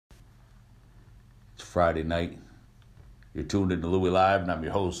Friday night. You're tuned into Louie Live, and I'm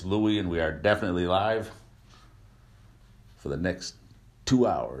your host, Louie, and we are definitely live for the next 2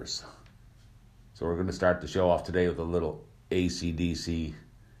 hours. So we're going to start the show off today with a little AC/DC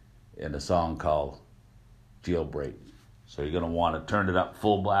and a song called Jailbreak. So you're going to want to turn it up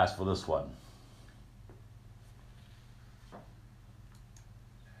full blast for this one.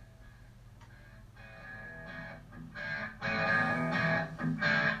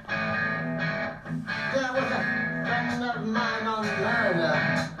 There was a friend of mine on murder,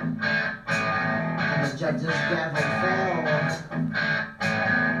 and the judge's gavel fell.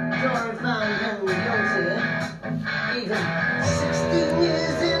 Jury found him guilty, gave him 16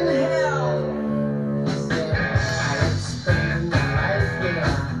 years in hell. He said, I ain't spending my life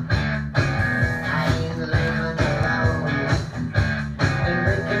here. I ain't living alone. And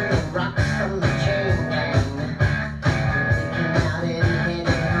breaking the rocks from the chain gang. Taking out and heading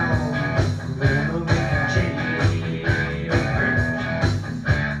home. I'm gonna make a jailbreak.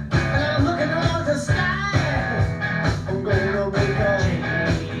 And I'm looking towards the sky. I'm gonna make a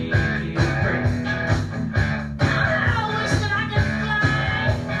jailbreak. I wish that I could fly.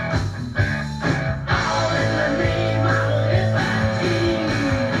 All in the name of liberty.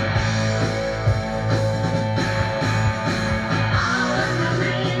 All in the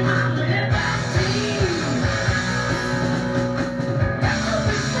name of liberty. That's what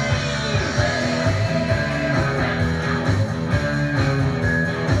we say.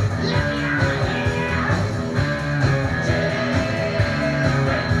 Let me out of here.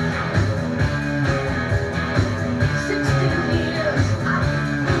 16 years out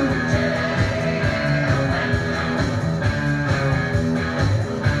in jail.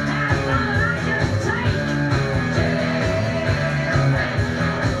 That's all I can take.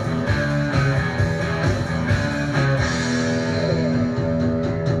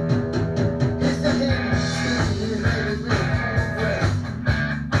 It's the head he's ready to be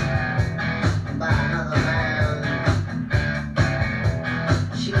by another man.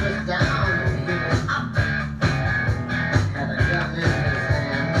 She was down, he was up, had a gun in his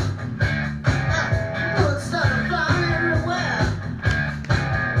hand. Bullets started flying everywhere.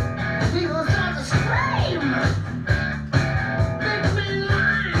 People started to scream. Big green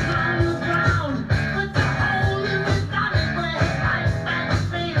lines on the ground with the hole in his body where his life had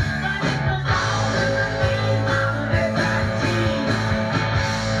been. But it was all in the name of liberty.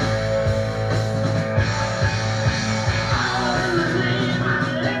 All in the name of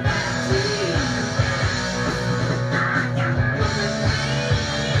liberty. I got nothing to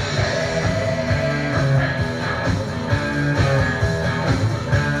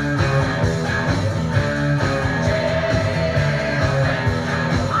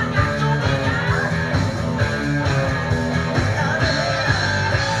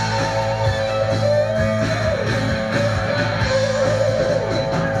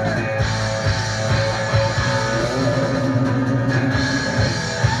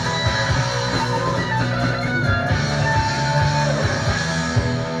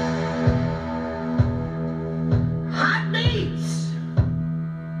Heartbeats!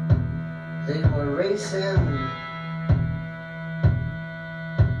 They were racing.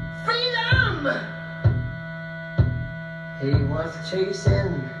 Freedom! He was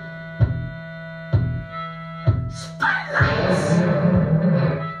chasing. Spotlights!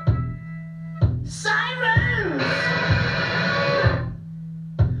 Sirens!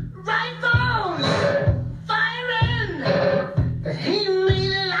 Rifles! Firing! But he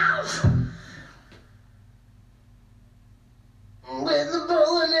made it out with a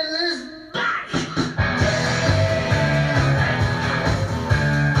bullet in his back.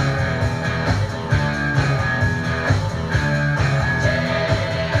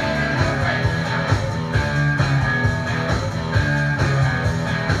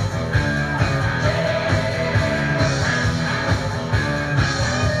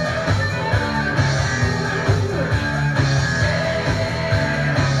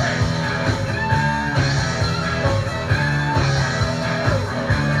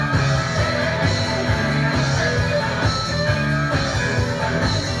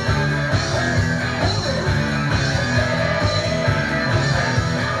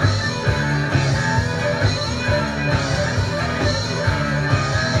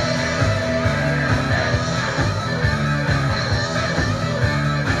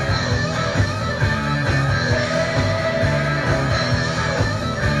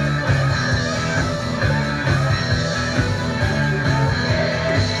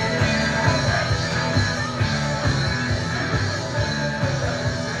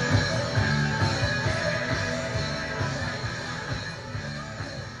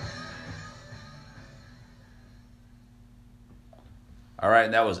 All right,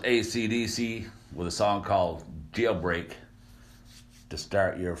 and that was AC/DC with a song called Jailbreak to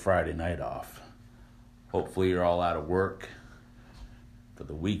start your Friday night off. Hopefully you're all out of work for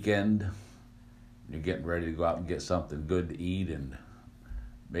the weekend. You're getting ready to go out and get something good to eat and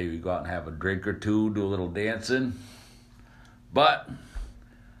maybe go out and have a drink or two, do a little dancing. But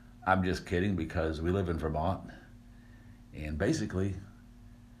I'm just kidding because we live in Vermont. And basically,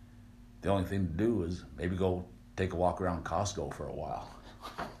 the only thing to do is maybe go take a walk around Costco for a while.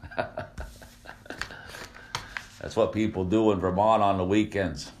 That's what people do in Vermont on the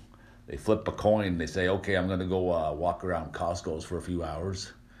weekends. They flip a coin and they say, okay, I'm going to go walk around Costco's for a few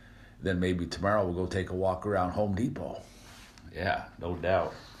hours. Then maybe tomorrow we'll go take a walk around Home Depot. Yeah, no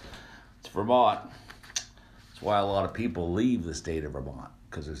doubt. It's Vermont. That's why a lot of people leave the state of Vermont,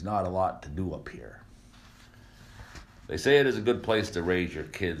 because there's not a lot to do up here. They say it is a good place to raise your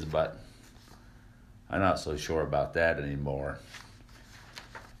kids, but I'm not so sure about that anymore.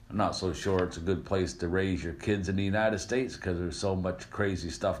 I'm not so sure it's a good place to raise your kids in the United States because there's so much crazy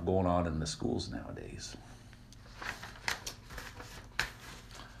stuff going on in the schools nowadays.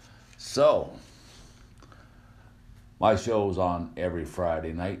 So, my show's on every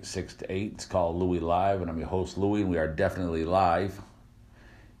Friday night, 6 to 8. It's called Louie Live, and I'm your host, Louie, and we are definitely live.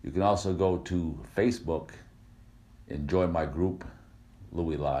 You can also go to Facebook and join my group,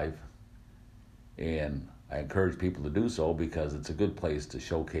 Louie Live. And I encourage people to do so because it's a good place to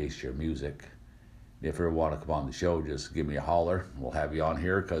showcase your music. If you ever want to come on the show, just give me a holler. We'll have you on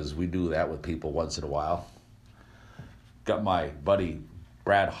here because we do that with people once in a while. Got my buddy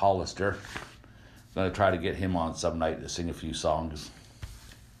Brad Hollister. Going to try to get him on some night to sing a few songs.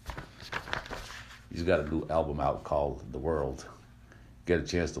 He's got a new album out called The World. Get a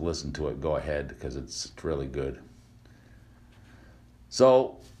chance to listen to it, go ahead because it's really good.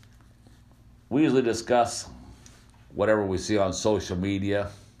 So, we usually discuss whatever we see on social media,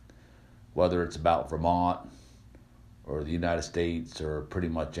 whether it's about Vermont or the United States or pretty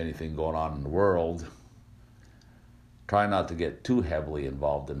much anything going on in the world. Try not to get too heavily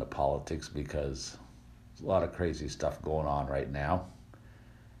involved in the politics because there's a lot of crazy stuff going on right now.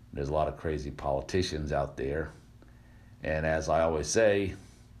 There's a lot of crazy politicians out there. And as I always say,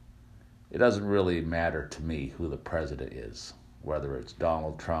 it doesn't really matter to me who the president is. Whether it's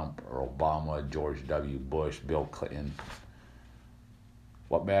Donald Trump or Obama, George W. Bush, Bill Clinton.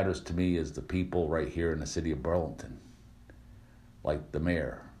 What matters to me is the people right here in the city of Burlington. Like the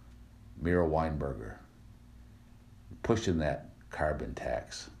mayor, Mira Weinberger, pushing that carbon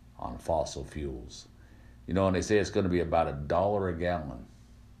tax on fossil fuels. You know, and they say it's going to be about $1 a gallon.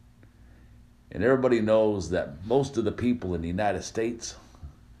 And everybody knows that most of the people in the United States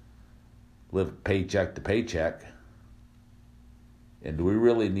live paycheck to paycheck. And do we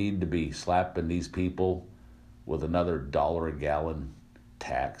really need to be slapping these people with another $1 a gallon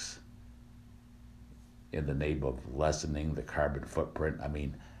tax in the name of lessening the carbon footprint? I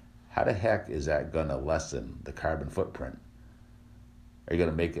mean, how the heck is that going to lessen the carbon footprint? Are you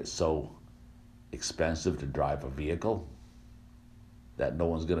going to make it so expensive to drive a vehicle that no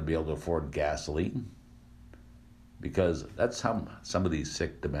one's going to be able to afford gasoline? Because that's how some of these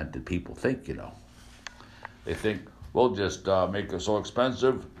sick, demented people think, you know. They think, we'll just make it so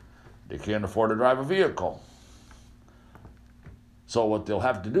expensive they can't afford to drive a vehicle. So what they'll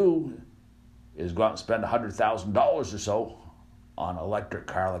have to do is go out and spend $100,000 or so on an electric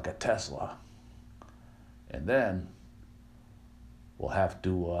car like a Tesla. And then we'll have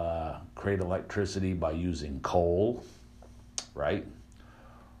to create electricity by using coal, right?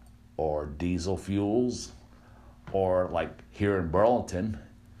 Or diesel fuels. Or like here in Burlington,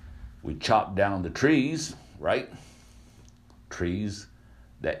 we chop down the trees, right? Trees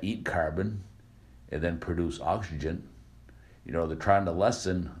that eat carbon and then produce oxygen. You know, they're trying to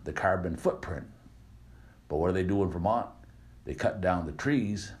lessen the carbon footprint. But what do they do in Vermont? They cut down the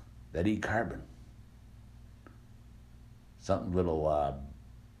trees that eat carbon. Something little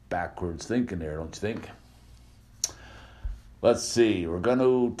backwards thinking there, don't you think? Let's see. We're going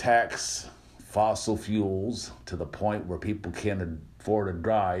to tax fossil fuels to the point where people can't afford to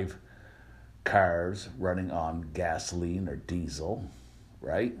drive cars running on gasoline or diesel,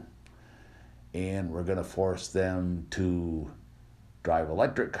 right? And we're going to force them to drive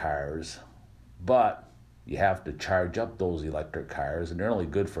electric cars, but you have to charge up those electric cars, and they're only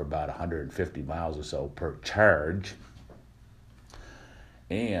good for about 150 miles or so per charge.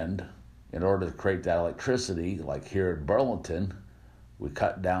 And in order to create that electricity, like here in Burlington, we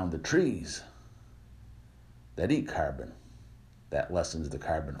cut down the trees that eat carbon. That lessens the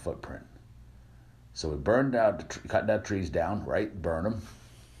carbon footprint. So we cut that trees down, right? Burn them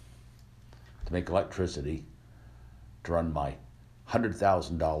to make electricity to run my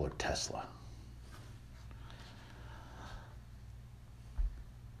 $100,000 Tesla.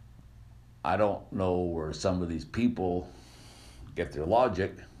 I don't know where some of these people get their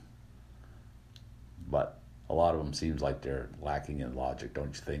logic, but a lot of them seems like they're lacking in logic, don't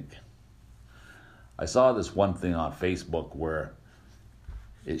you think? I saw this one thing on Facebook where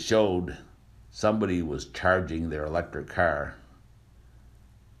it showed somebody was charging their electric car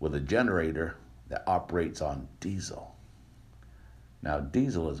with a generator that operates on diesel. Now,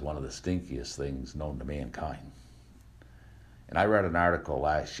 diesel is one of the stinkiest things known to mankind. And I read an article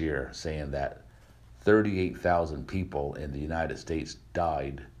last year saying that 38,000 people in the United States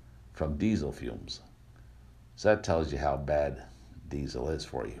died from diesel fumes. So that tells you how bad diesel is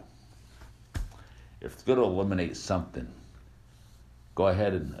for you. If it's going to eliminate something, go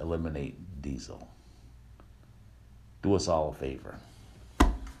ahead and eliminate diesel. Do us all a favor.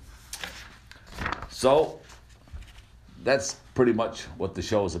 So, that's pretty much what the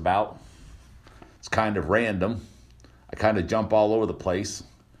show is about. It's kind of random. I kind of jump all over the place.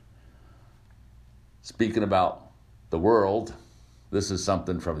 Speaking about the world, this is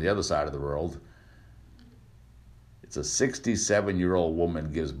something from the other side of the world. It's a 67-year-old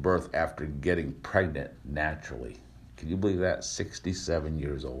woman gives birth after getting pregnant naturally. Can you believe that? 67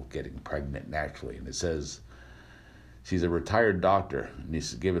 years old getting pregnant naturally. And it says she's a retired doctor and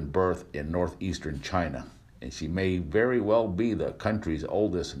she's given birth in northeastern China. And she may very well be the country's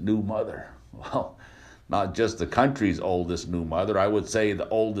oldest new mother. Well, not just the country's oldest new mother, I would say the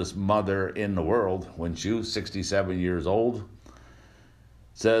oldest mother in the world, when she was 67 years old.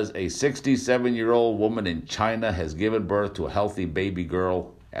 Says a 67-year-old woman in China has given birth to a healthy baby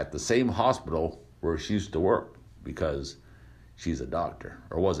girl at the same hospital where she used to work because she's a doctor,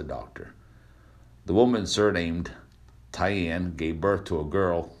 or was a doctor. The woman, surnamed Tian, gave birth to a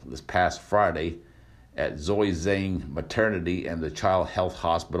girl this past Friday at Zhuozhang Maternity and the Child Health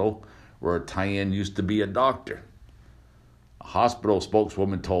Hospital, where Tian used to be a doctor. A hospital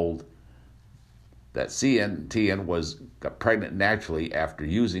spokeswoman told that Tian got pregnant naturally after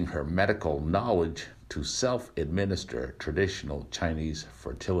using her medical knowledge to self-administer traditional Chinese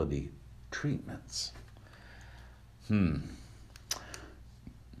fertility treatments.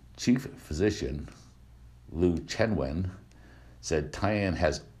 Chief physician Lu Chenwen said Tian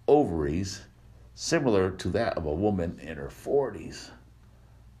has ovaries similar to that of a woman in her 40s.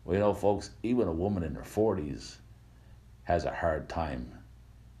 Well, you know, folks, even a woman in her 40s has a hard time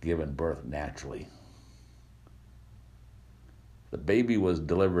giving birth naturally. The baby was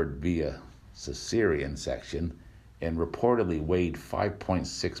delivered via cesarean section and reportedly weighed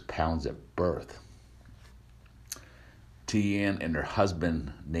 5.6 pounds at birth. Tian and her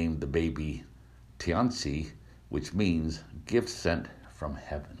husband named the baby Tianxi, which means gift sent from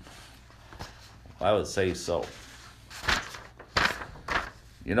heaven. I would say so.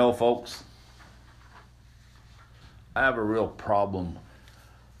 You know, folks, I have a real problem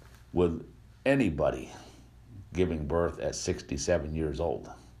with anybody giving birth at 67 years old,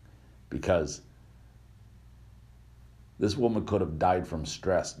 because this woman could have died from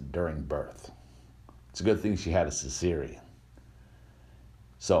stress during birth. It's a good thing she had a cesarean.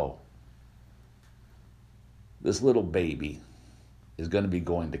 So, this little baby is going to be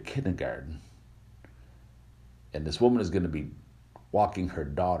going to kindergarten, and this woman is going to be walking her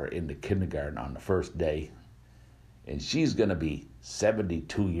daughter into kindergarten on the first day, and she's going to be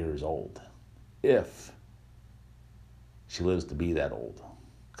 72 years old, if she lives to be that old.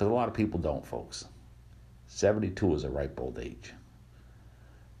 Because a lot of people don't, folks. 72 is a ripe old age.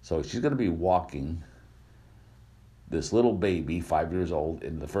 So she's going to be walking this little baby, 5 years old,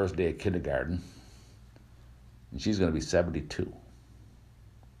 into the first day of kindergarten, and she's going to be 72.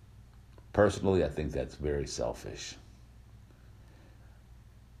 Personally, I think that's very selfish.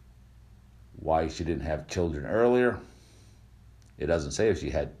 Why she didn't have children earlier? It doesn't say if she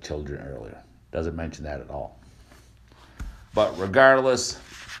had children earlier. It doesn't mention that at all. But regardless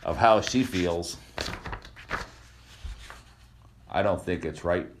of how she feels, I don't think it's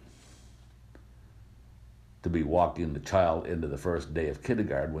right to be walking the child into the first day of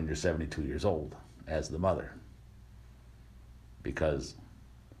kindergarten when you're 72 years old as the mother. Because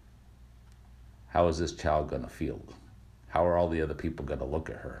how is this child going to feel? How are all the other people going to look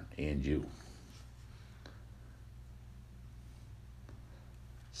at her and you?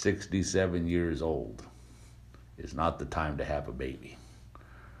 67 years old is not the time to have a baby,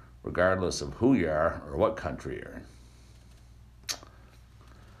 regardless of who you are or what country you're in.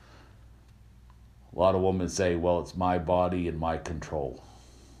 A lot of women say, well, it's my body and my control.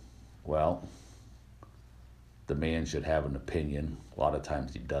 Well, the man should have an opinion. A lot of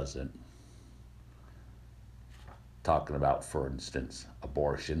times he doesn't. talking about, for instance,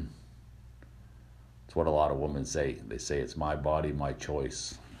 abortion. It's what a lot of women say. They say it's my body, my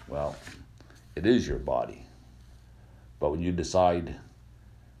choice. Well, it is your body. But when you decide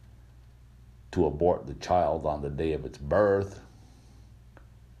to abort the child on the day of its birth,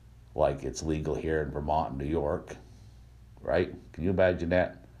 like it's legal here in Vermont and New York, right? Can you imagine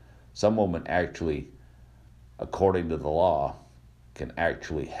that? Some women actually, according to the law, can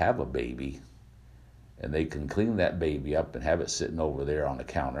actually have a baby, and they can clean that baby up and have it sitting over there on the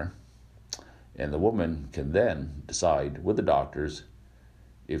counter, and the woman can then decide with the doctors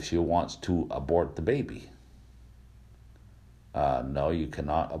if she wants to abort the baby. No, you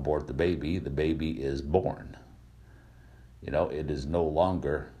cannot abort the baby. The baby is born. It is no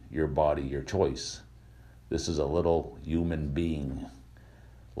longer your body, your choice. This is a little human being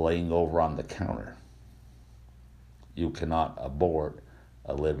laying over on the counter. You cannot abort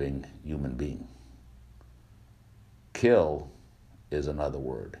a living human being. Kill is another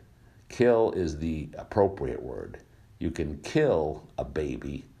word. Kill is the appropriate word. You can kill a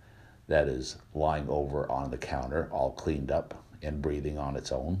baby that is lying over on the counter, all cleaned up and breathing on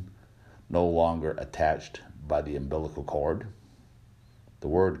its own, no longer attached by the umbilical cord. The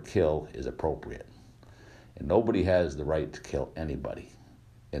word kill is appropriate. And nobody has the right to kill anybody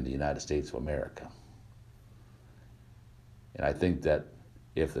in the United States of America. And I think that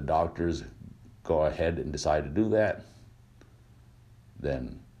if the doctors go ahead and decide to do that,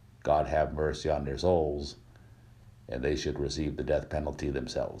 then God have mercy on their souls, and they should receive the death penalty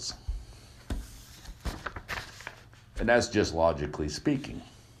themselves. And that's just logically speaking.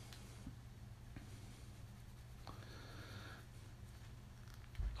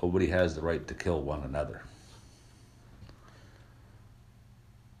 Nobody has the right to kill one another.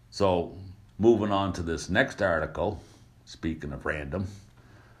 So, moving on to this next article, speaking of random,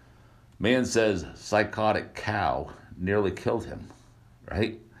 man says psychotic cow nearly killed him,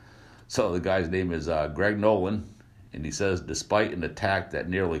 right? So the guy's name is Greg Nolan, and he says despite an attack that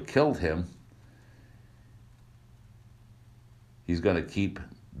nearly killed him, he's going to keep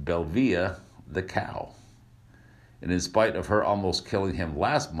Belvia the cow. And in spite of her almost killing him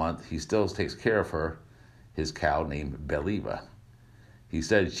last month, he still takes care of her, his cow named Belviva. He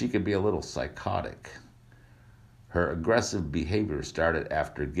said she could be a little psychotic. Her aggressive behavior started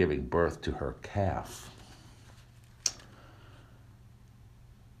after giving birth to her calf.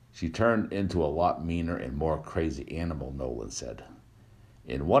 She turned into a lot meaner and more crazy animal, Nolan said.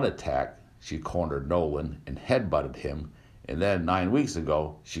 In one attack, she cornered Nolan and headbutted him, and then 9 weeks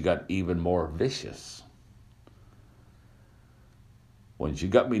ago, she got even more vicious. When she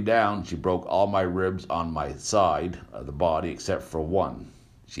got me down, she broke all my ribs on my side of the body except for one.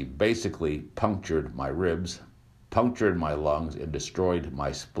 She basically punctured my ribs, punctured my lungs, and destroyed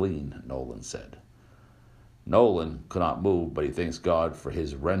my spleen, Nolan said. Nolan could not move, but he thanks God for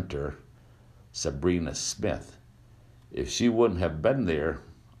his renter, Sabrina Smith. If she wouldn't have been there,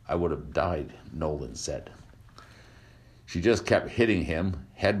 I would have died, Nolan said. She just kept hitting him,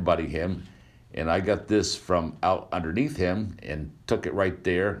 headbutting him, and I got this from out underneath him and took it right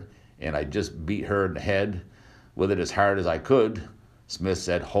there, and I just beat her in the head with it as hard as I could, Smith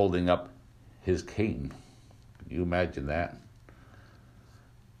said, holding up his cane. Can you imagine that?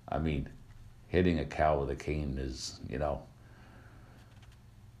 I mean, hitting a cow with a cane is,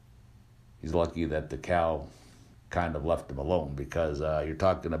 he's lucky that the cow kind of left him alone, because you're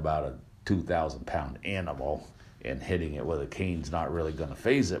talking about a 2,000-pound animal, and hitting it with a cane's not really going to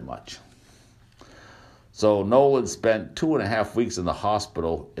faze it much. So Nolan spent 2.5 weeks in the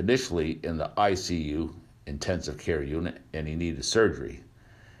hospital, initially in the ICU, intensive care unit, and he needed surgery.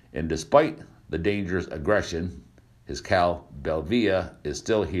 And despite the dangerous aggression, his cow, Belvia, is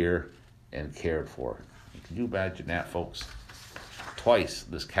still here and cared for. Can you imagine that, folks? Twice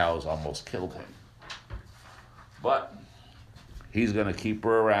this cow's almost killed him. But he's going to keep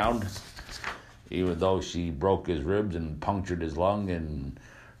her around, even though she broke his ribs and punctured his lung and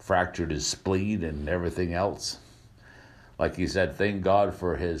fractured his spleen and everything else. Like he said, thank God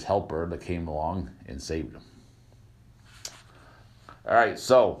for his helper that came along and saved him. All right,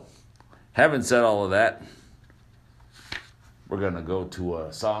 so having said all of that, we're going to go to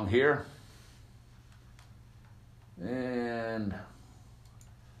a song here. And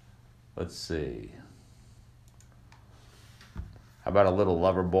let's see. How about a little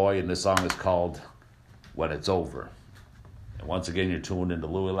Lover Boy? And this song is called When It's Over. And once again, you're tuned into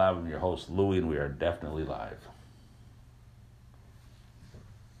Louie Live. I'm your host, Louie, and we are definitely live.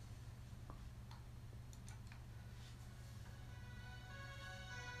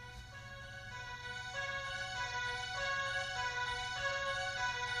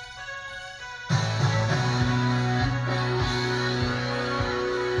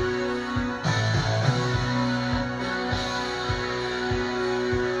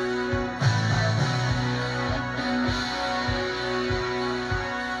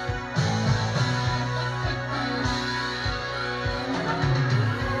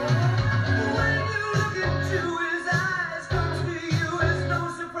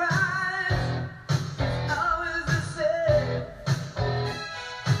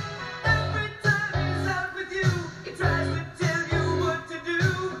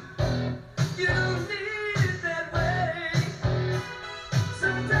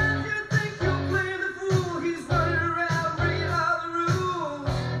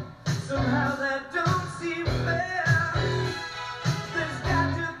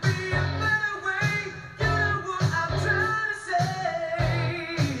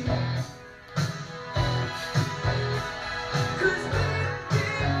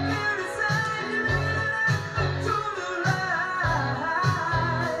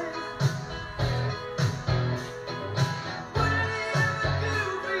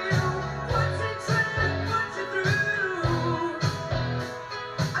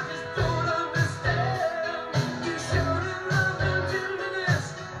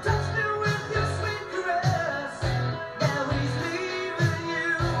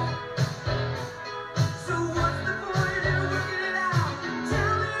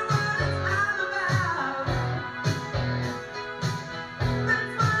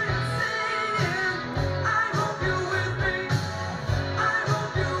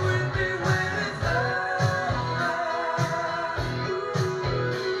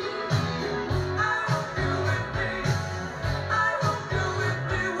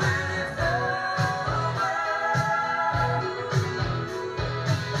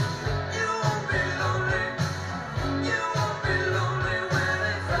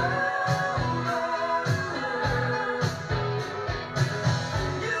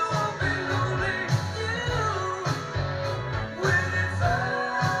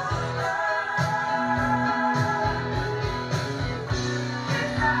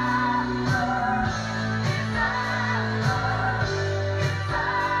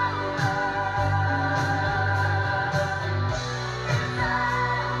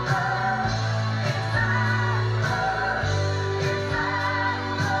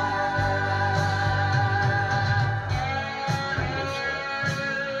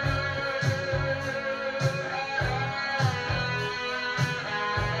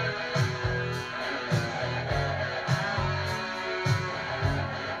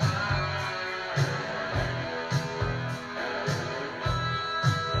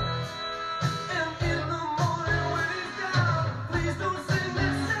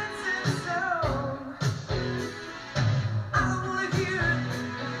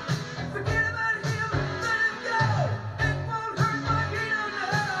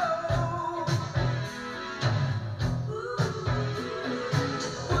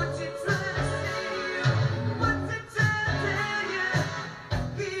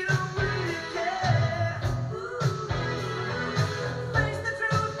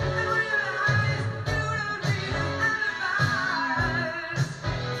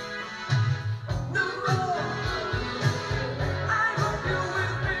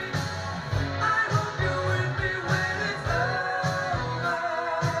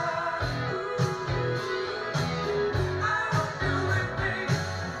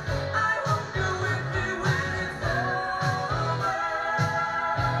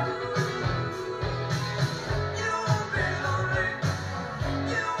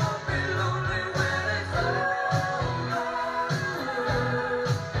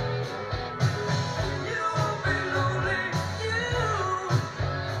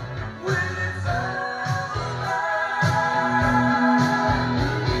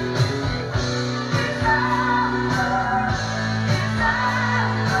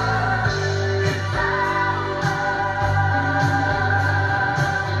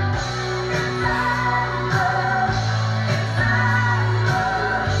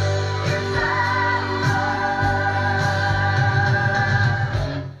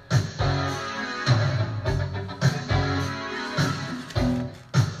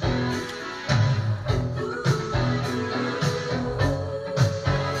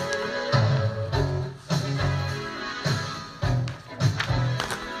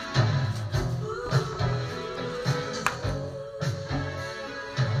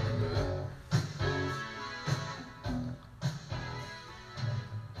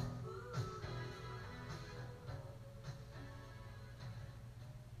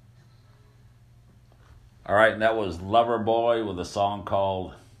 All right, and that was Loverboy with a song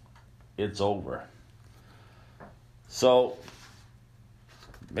called It's Over. So,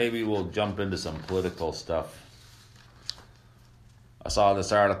 maybe we'll jump into some political stuff. I saw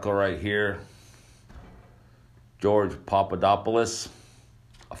this article right here. George Papadopoulos,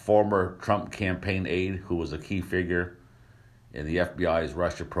 a former Trump campaign aide who was a key figure in the FBI's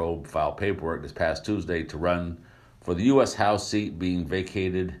Russia probe, filed paperwork this past Tuesday to run for the U.S. House seat being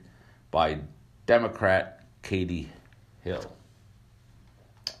vacated by Democrat Katie Hill.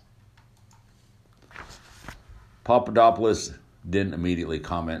 Papadopoulos didn't immediately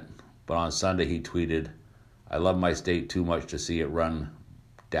comment, but on Sunday he tweeted, "I love my state too much to see it run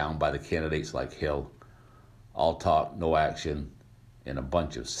down by the candidates like Hill. All talk, no action, and a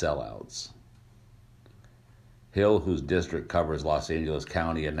bunch of sellouts." Hill, whose district covers Los Angeles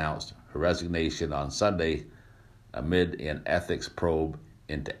County, announced her resignation on Sunday amid an ethics probe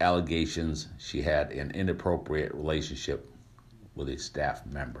into allegations she had an inappropriate relationship with a staff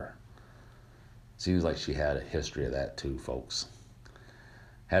member. Seems like she had a history of that too, folks.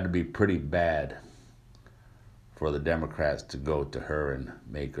 Had to be pretty bad for the Democrats to go to her and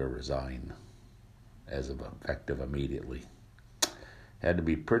make her resign as of effective immediately. Had to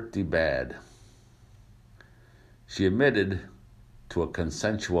be pretty bad. She admitted to a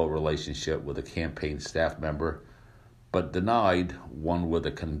consensual relationship with a campaign staff member, but denied one with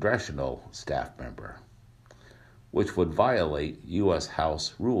a congressional staff member, which would violate U.S.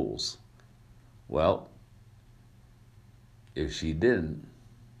 House rules. Well, if she didn't,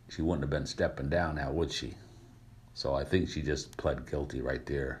 she wouldn't have been stepping down now, would she? So I think she just pled guilty right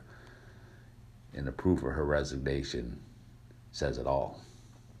there. And the proof of her resignation says it all.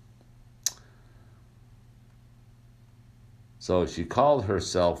 So she called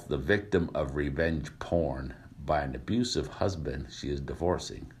herself the victim of revenge porn by an abusive husband she is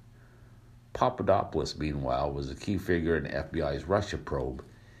divorcing. Papadopoulos, meanwhile, was a key figure in the FBI's Russia probe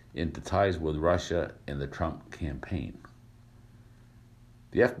into ties with Russia and the Trump campaign.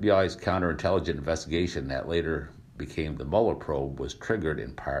 The FBI's counterintelligence investigation that later became the Mueller probe was triggered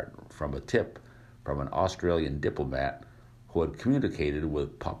in part from a tip from an Australian diplomat who had communicated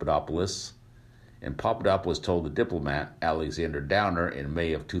with Papadopoulos, and Papadopoulos told the diplomat, Alexander Downer, in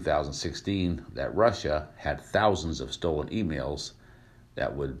May of 2016 that Russia had thousands of stolen emails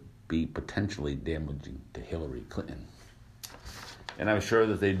that would be potentially damaging to Hillary Clinton. And I'm sure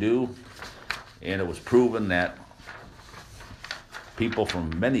that they do, and it was proven that people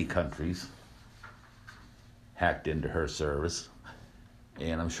from many countries hacked into her service,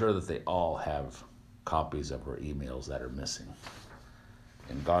 and I'm sure that they all have copies of her emails that are missing,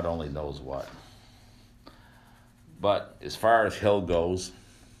 and God only knows what. But as far as Hill goes,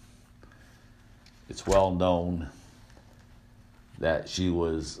 it's well known that she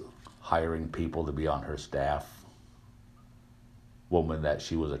was hiring people to be on her staff, woman that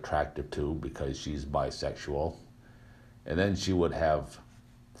she was attractive to because she's bisexual, and then she would have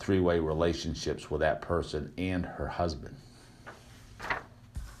three-way relationships with that person and her husband.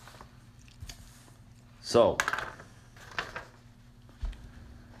 So,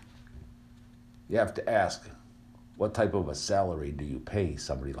 you have to ask, what type of a salary do you pay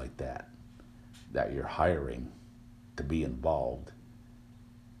somebody like that you're hiring to be involved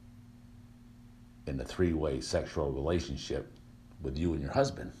in a three-way sexual relationship with you and your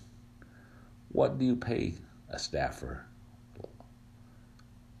husband? What do you pay a staffer,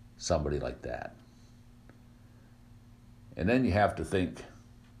 somebody like that? And then you have to think,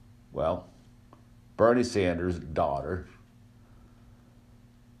 well, Bernie Sanders' daughter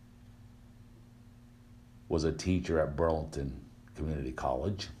was a teacher at Burlington Community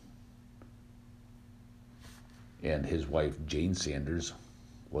College, and his wife, Jane Sanders,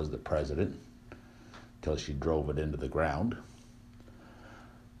 was the president till she drove it into the ground.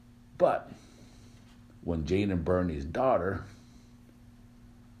 But when Jane and Bernie's daughter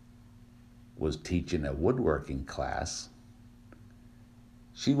was teaching a woodworking class,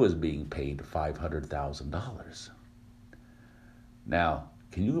 she was being paid $500,000. Now,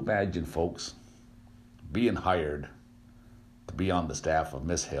 can you imagine, folks, being hired to be on the staff of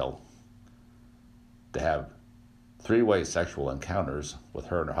Miss Hill, to have three-way sexual encounters with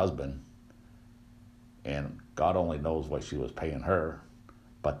her and her husband, and God only knows what she was paying her,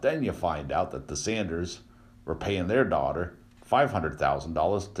 but then you find out that the Sanders were paying their daughter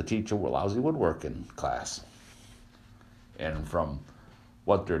 $500,000 to teach a lousy woodworking class. And from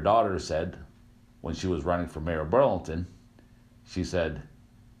what their daughter said when she was running for mayor of Burlington, she said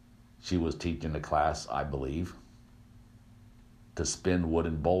she was teaching the class, I believe, to spin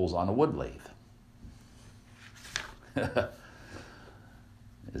wooden bowls on a wood lathe.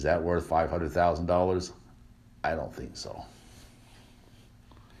 Is that worth $500,000? I don't think so.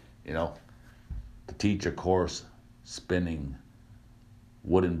 You know, to teach a course spinning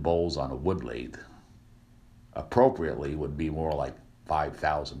wooden bowls on a wood lathe appropriately would be more like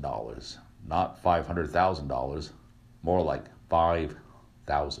 $5,000, not $500,000, more like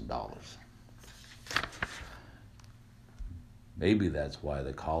 $5,000. Maybe that's why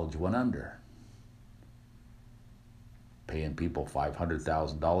the college went under. Paying people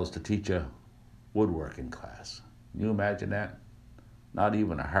 $500,000 to teach a woodworking class. Can you imagine that? Not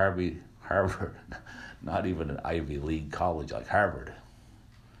even a Harvard, not even an Ivy League college like Harvard.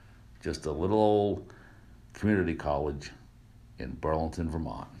 Just a little old community college in Burlington,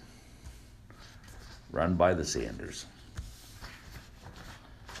 Vermont, run by the Sanders.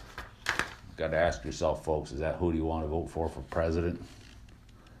 Got to ask yourself, folks, is that who do you want to vote for president?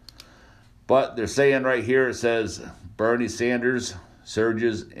 But they're saying right here, it says Bernie Sanders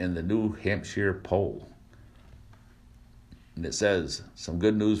surges in the New Hampshire poll. And it says, some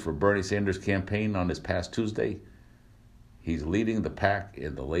good news for Bernie Sanders' campaign on this past Tuesday. He's leading the pack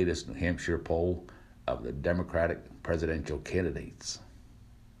in the latest New Hampshire poll of the Democratic presidential candidates.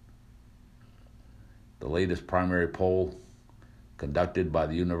 The latest primary poll conducted by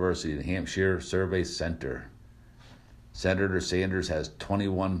the University of New Hampshire Survey Center. Senator Sanders has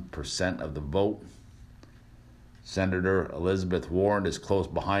 21% of the vote. Senator Elizabeth Warren is close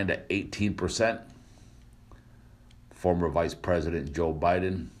behind at 18%. Former Vice President Joe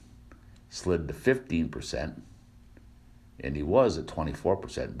Biden slid to 15%, and he was at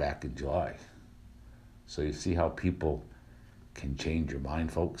 24% back in July. So you see how people can change your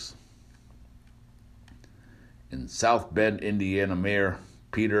mind, folks? In South Bend, Indiana, Mayor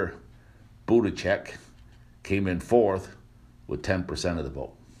Peter Buttigieg came in fourth with 10% of the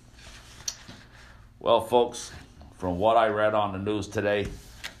vote. Well, folks, from what I read on the news today,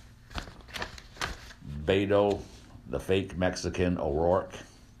 Beto, the fake Mexican O'Rourke,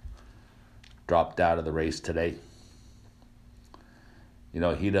 dropped out of the race today. You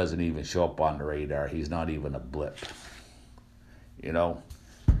know, he doesn't even show up on the radar. He's not even a blip. You know,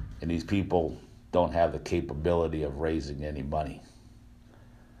 and these people don't have the capability of raising any money.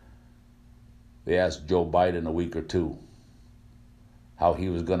 They asked Joe Biden a week or two how he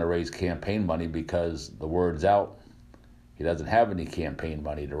was going to raise campaign money because the word's out. He doesn't have any campaign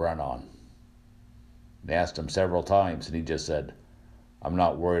money to run on. They asked him several times, and he just said, I'm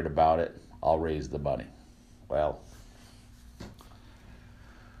not worried about it. I'll raise the money. Well,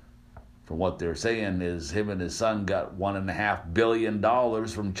 from what they're saying is him and his son got $1.5 billion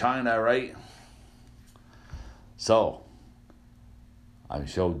from China, right? So, I'm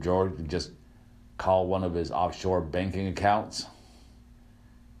sure George can just call one of his offshore banking accounts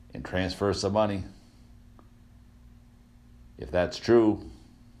and transfer some money. If that's true,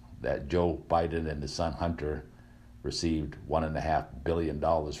 that Joe Biden and his son Hunter received $1.5 billion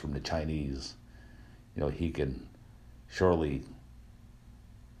from the Chinese, you know, he can surely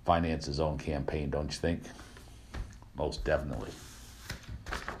finance his own campaign, don't you think? Most definitely.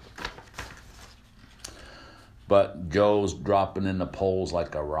 But Joe's dropping in the polls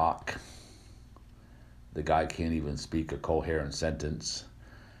like a rock. The guy can't even speak a coherent sentence.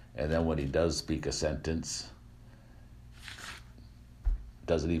 And then when he does speak a sentence, it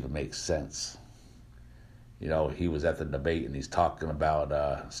doesn't even make sense. You know, he was at the debate and he's talking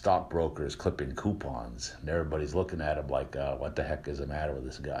about stockbrokers clipping coupons. And everybody's looking at him like, what the heck is the matter with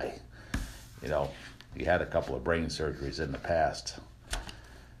this guy? You know, he had a couple of brain surgeries in the past.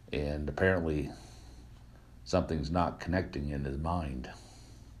 And apparently something's not connecting in his mind.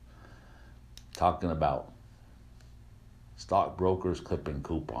 Talking about stockbrokers clipping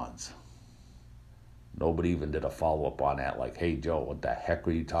coupons. Nobody even did a follow-up on that. Like, hey, Joe, what the heck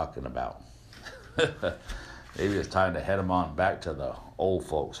are you talking about? Maybe it's time to head him on back to the old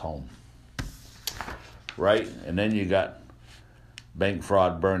folks' home. Right? And then you got bank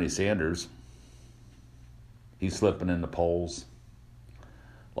fraud Bernie Sanders. He's slipping in the polls.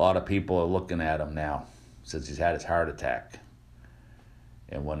 A lot of people are looking at him now since he's had his heart attack.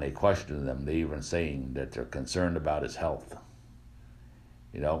 And when they question them, they're even saying that they're concerned about his health.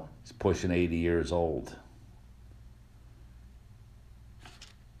 You know, he's pushing 80 years old.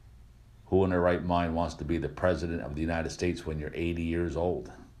 Who in their right mind wants to be the president of the United States when you're 80 years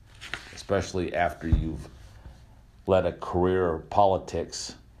old? Especially after you've led a career of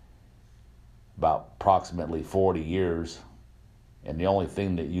politics about approximately 40 years, and the only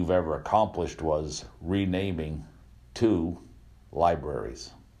thing that you've ever accomplished was renaming 2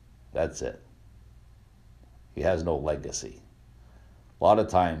 libraries. That's it. He has no legacy. A lot of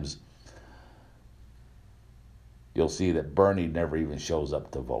times, you'll see that Bernie never even shows up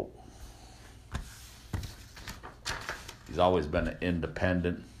to vote. He's always been an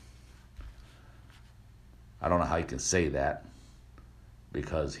independent. I don't know how you can say that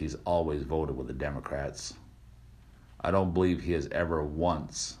because he's always voted with the Democrats. I don't believe he has ever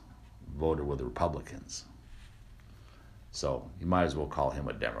once voted with the Republicans. So you might as well call him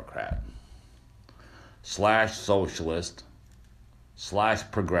a Democrat. / socialist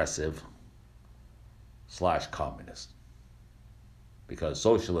 / progressive / communist. Because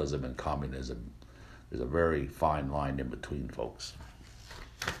socialism and communism, there's a very fine line in between, folks.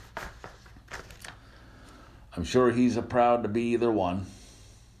 I'm sure he's proud to be either one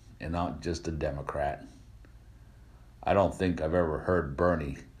and not just a Democrat. I don't think I've ever heard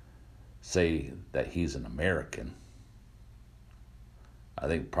Bernie say that he's an American. I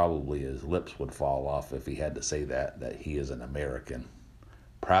think probably his lips would fall off if he had to say that he is an American.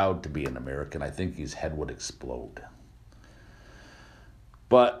 Proud to be an American. I think his head would explode.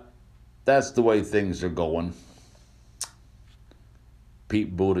 But that's the way things are going.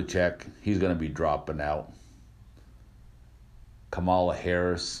 Pete Buttigieg, he's going to be dropping out. Kamala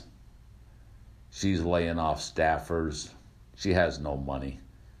Harris, she's laying off staffers. She has no money.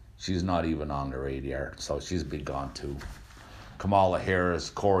 She's not even on the radar, so she's been gone too. Kamala Harris,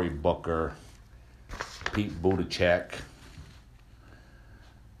 Cory Booker, Pete Buttigieg,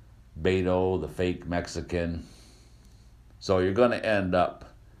 Beto, the fake Mexican. So you're going to end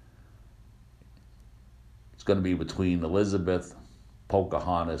up, it's going to be between Elizabeth,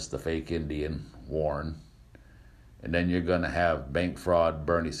 Pocahontas, the fake Indian, Warren, and then you're going to have bank fraud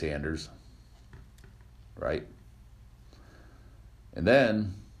Bernie Sanders, right? And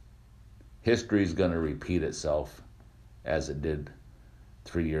then history is going to repeat itself as it did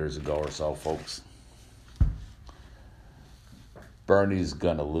 3 years ago or so, folks. Bernie's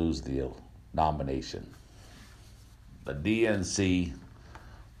going to lose the nomination. The DNC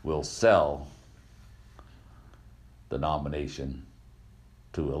will sell the nomination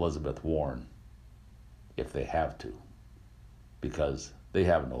to Elizabeth Warren if they have to, because they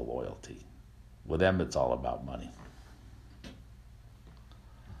have no loyalty. With them, it's all about money.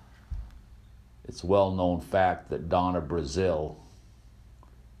 It's a well-known fact that Donna Brazile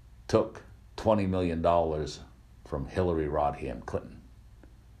took $20 million from Hillary Rodham Clinton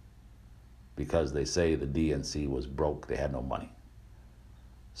because they say the DNC was broke, they had no money.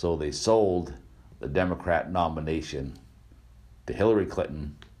 So they sold the Democrat nomination to Hillary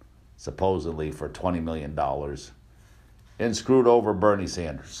Clinton, supposedly for $20 million, and screwed over Bernie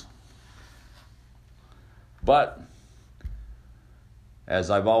Sanders. But,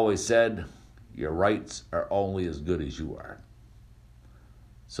 as I've always said, your rights are only as good as you are.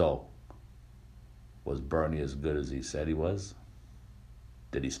 So, was Bernie as good as he said he was?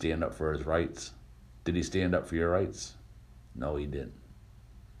 Did he stand up for his rights? Did he stand up for your rights? No, he didn't.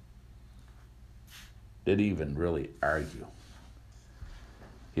 Did he even really argue?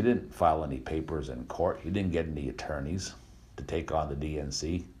 He didn't file any papers in court. He didn't get any attorneys to take on the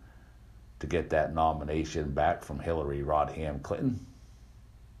DNC to get that nomination back from Hillary Rodham Clinton.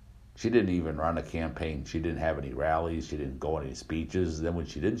 She didn't even run a campaign. She didn't have any rallies. She didn't go on any speeches. Then when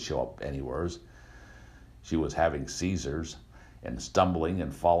she did show up anywhere, she was having seizures and stumbling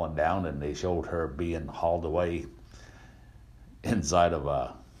and falling down, and they showed her being hauled away inside of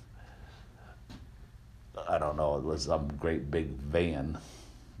a, I don't know, it was some great big van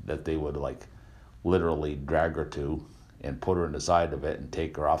that they would like literally drag her to and put her in the side of it and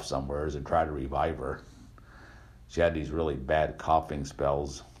take her off somewhere and try to revive her. She had these really bad coughing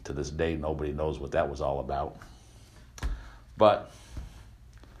spells. To this day, nobody knows what that was all about. But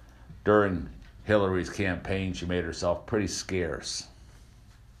during Hillary's campaign, she made herself pretty scarce.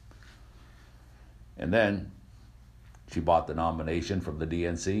 And then she bought the nomination from the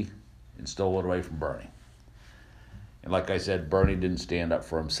DNC and stole it away from Bernie. And like I said, Bernie didn't stand up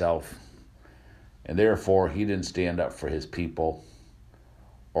for himself. And therefore, he didn't stand up for his people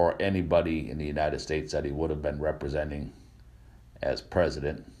or anybody in the United States that he would have been representing as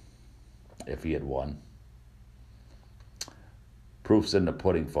president if he had won. Proof's in the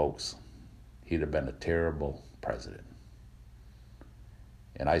pudding, folks. He'd have been a terrible president.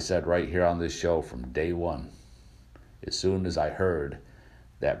 And I said right here on this show from day one, as soon as I heard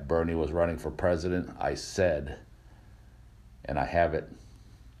that Bernie was running for president, I said, and I have it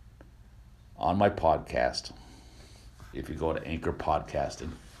on my podcast. If you go to Anchor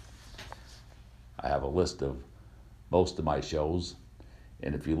Podcasting, I have a list of most of my shows.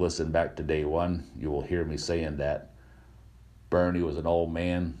 And if you listen back to day one, you will hear me saying that Bernie was an old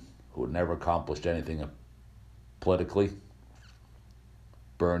man who had never accomplished anything politically.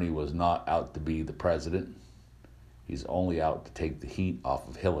 Bernie was not out to be the president. He's only out to take the heat off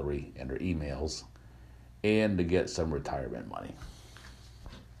of Hillary and her emails and to get some retirement money,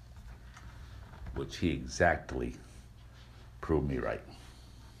 which he exactly proved me right.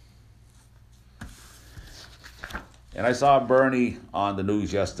 And I saw Bernie on the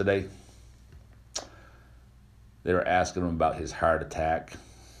news yesterday. They were asking him about his heart attack.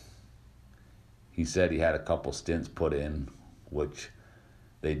 He said he had a couple stents put in, which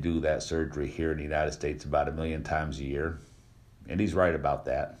they do that surgery here in the United States about 1 million times a year. And he's right about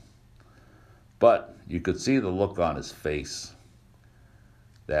that. But you could see the look on his face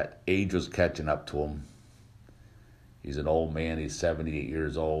that age was catching up to him. He's an old man. He's 78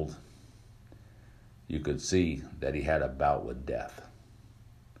 years old. You could see that he had a bout with death.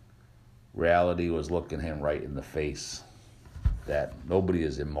 Reality was looking him right in the face that nobody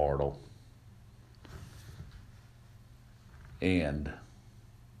is immortal. And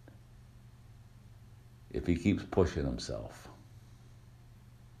if he keeps pushing himself,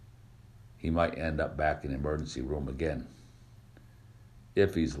 he might end up back in the emergency room again,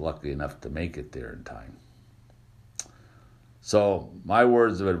 if he's lucky enough to make it there in time. So my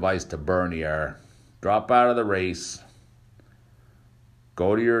words of advice to Bernie are, drop out of the race,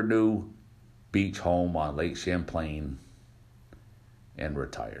 go to your new beach home on Lake Champlain, and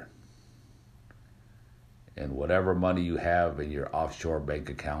retire. And whatever money you have in your offshore bank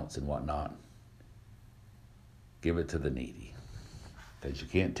accounts and whatnot, give it to the needy, because you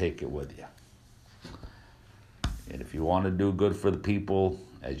can't take it with you. And if you want to do good for the people,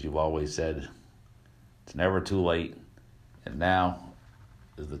 as you've always said, it's never too late, and now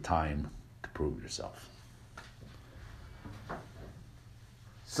is the time to prove yourself.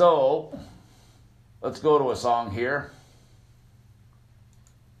 So, let's go to a song here.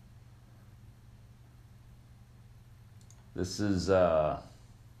 This is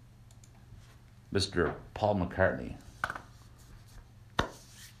Mr. Paul McCartney,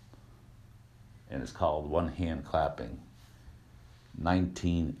 and it's called One Hand Clapping,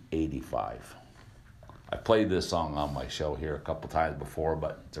 1985. I played this song on my show here a couple times before,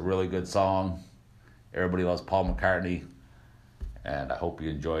 but it's a really good song. Everybody loves Paul McCartney, and I hope you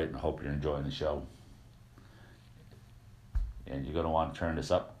enjoy it, and I hope you're enjoying the show. And you're going to want to turn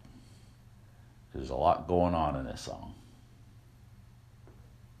this up. There's a lot going on in this song.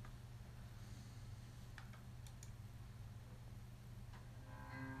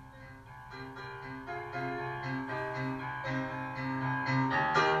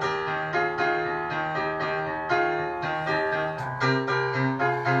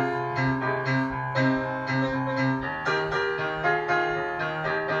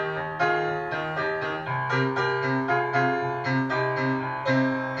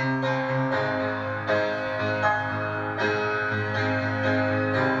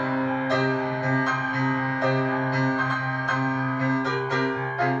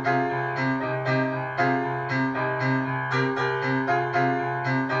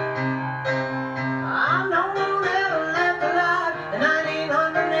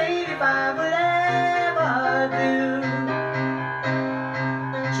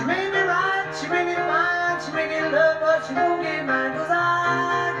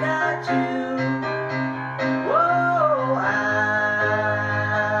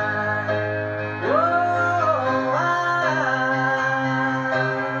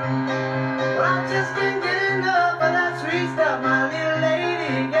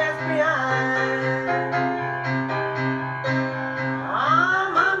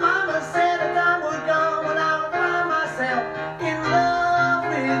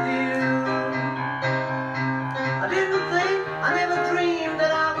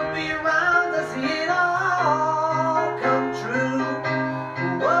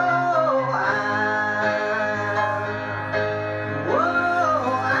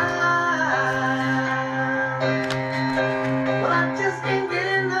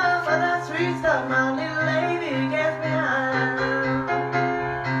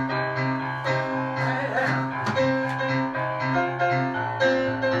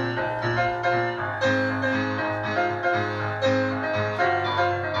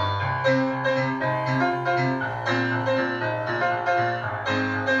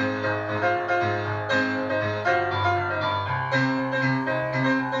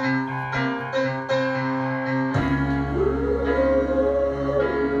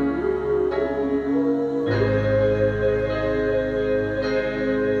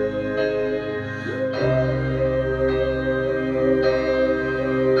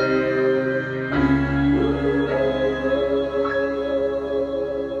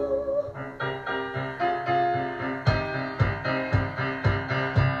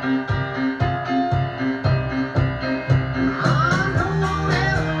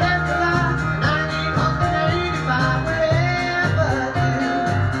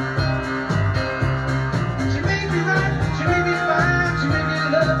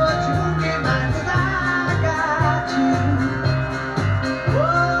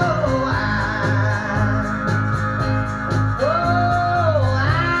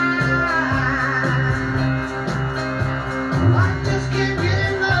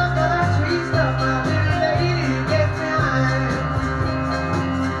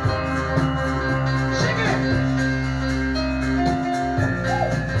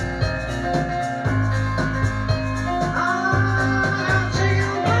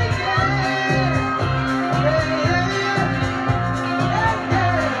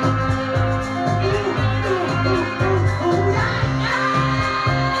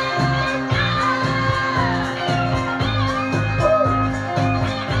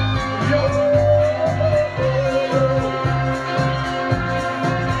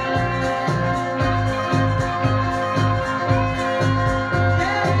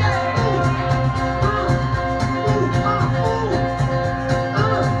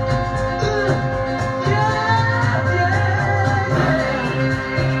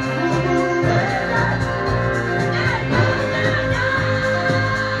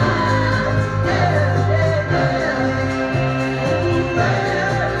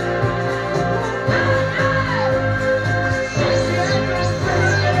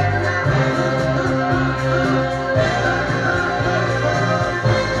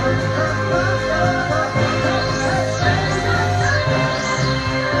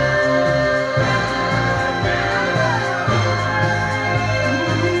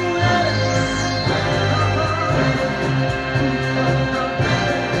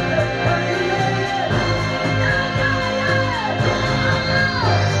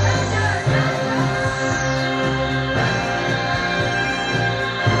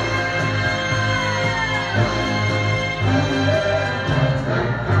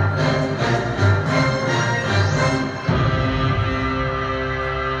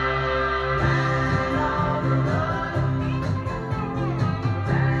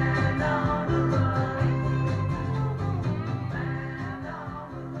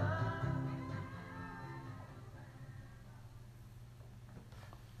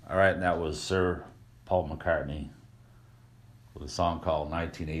 All right, and that was Sir Paul McCartney with a song called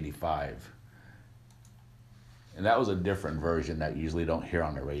 1985. And that was a different version that you usually don't hear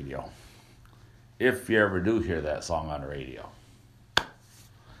on the radio. If you ever do hear that song on the radio.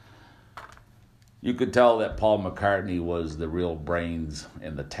 You could tell that Paul McCartney was the real brains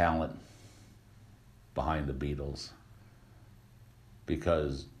and the talent behind the Beatles,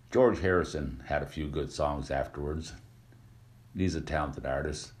 because George Harrison had a few good songs afterwards. He's a talented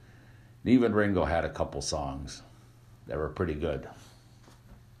artist. And even Ringo had a couple songs that were pretty good.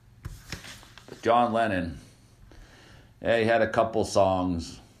 But John Lennon, he had a couple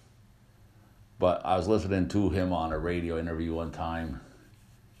songs, but I was listening to him on a radio interview one time,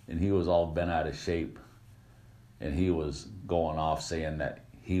 and he was all bent out of shape, and he was going off saying that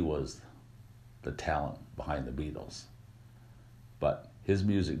he was the talent behind the Beatles. But his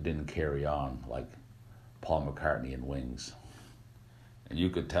music didn't carry on like Paul McCartney and Wings. And you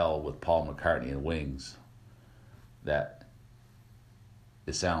could tell with Paul McCartney and Wings that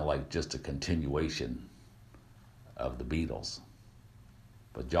it sounded like just a continuation of the Beatles.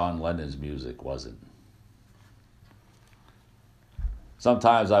 But John Lennon's music wasn't.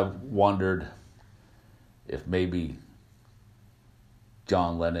 Sometimes I've wondered if maybe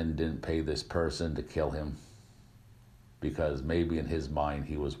John Lennon didn't pay this person to kill him, because maybe in his mind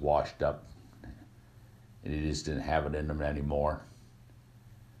he was washed up and he just didn't have it in him anymore.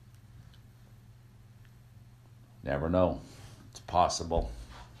 Never know. It's possible.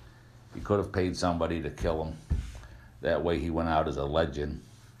 He could have paid somebody to kill him. That way he went out as a legend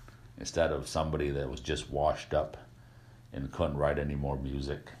instead of somebody that was just washed up and couldn't write any more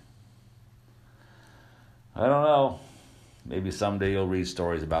music. I don't know. Maybe someday you'll read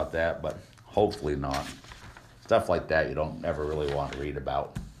stories about that, but hopefully not. Stuff like that you don't ever really want to read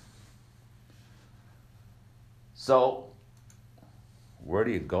about. So, where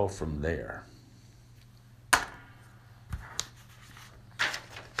do you go from there?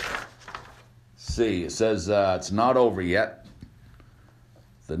 See, it says it's not over yet.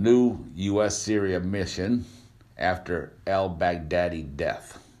 The new U.S. Syria mission after al-Baghdadi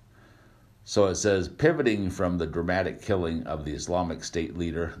death. So it says, pivoting from the dramatic killing of the Islamic State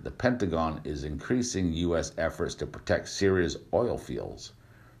leader, the Pentagon is increasing U.S. efforts to protect Syria's oil fields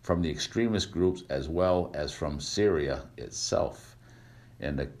from the extremist groups as well as from Syria itself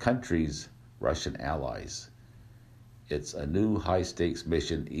and the country's Russian allies. It's a new high-stakes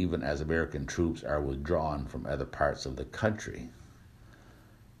mission even as American troops are withdrawn from other parts of the country.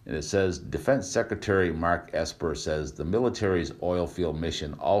 And it says, Defense Secretary Mark Esper says the military's oil field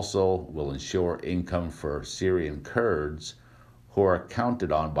mission also will ensure income for Syrian Kurds who are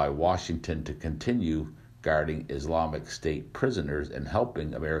counted on by Washington to continue guarding Islamic State prisoners and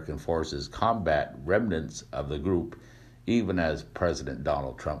helping American forces combat remnants of the group, even as President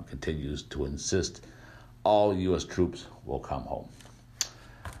Donald Trump continues to insist all U.S. troops will come home.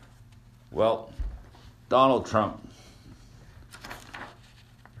 Well, Donald Trump,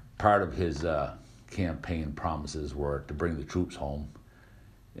 part of his campaign promises were to bring the troops home,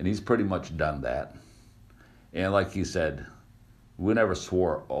 and he's pretty much done that. And like he said, we never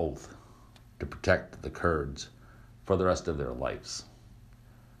swore oath to protect the Kurds for the rest of their lives.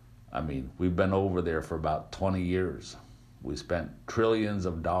 I mean, we've been over there for about 20 years. We spent trillions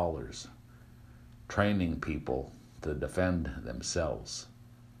of dollars training people to defend themselves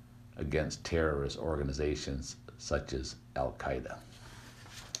against terrorist organizations such as Al-Qaeda.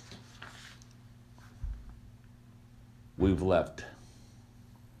 We've left,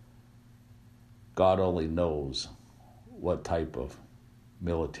 God only knows what type of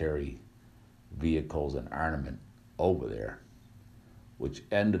military vehicles and armament over there, which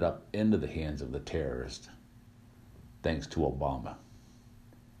ended up into the hands of the terrorists thanks to Obama.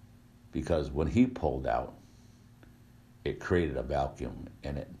 Because when he pulled out, it created a vacuum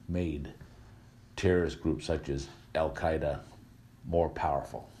and it made terrorist groups such as Al-Qaeda more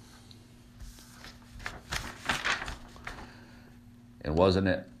powerful. And wasn't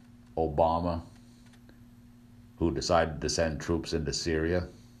it Obama who decided to send troops into Syria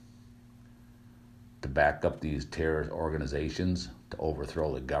to back up these terrorist organizations to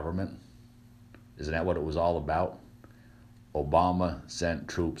overthrow the government? Isn't that what it was all about? Obama sent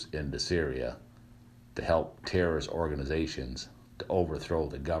troops into Syria to help terrorist organizations to overthrow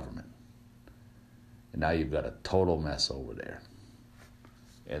the government. And now you've got a total mess over there.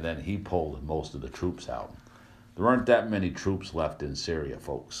 And then he pulled most of the troops out. There aren't that many troops left in Syria,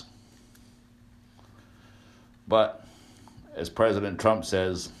 folks. But as President Trump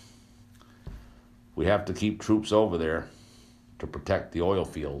says, we have to keep troops over there to protect the oil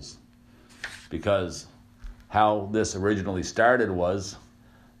fields, because how this originally started was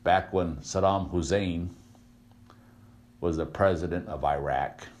back when Saddam Hussein was the president of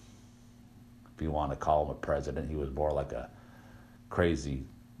Iraq. If you want to call him a president, he was more like a crazy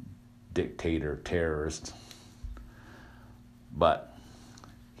dictator, terrorist. But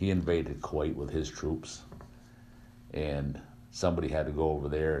he invaded Kuwait with his troops, and somebody had to go over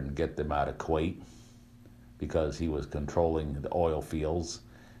there and get them out of Kuwait because he was controlling the oil fields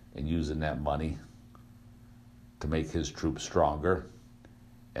and using that money to make his troops stronger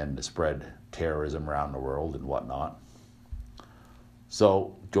and to spread terrorism around the world and whatnot.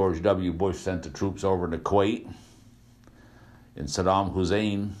 So George W. Bush sent the troops over to Kuwait, and Saddam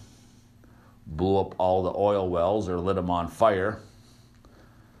Hussein blew up all the oil wells or lit them on fire.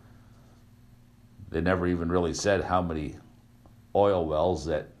 They never even really said how many oil wells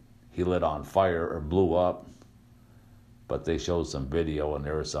that he lit on fire or blew up, but they showed some video and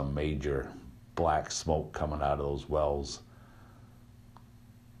there was some major black smoke coming out of those wells.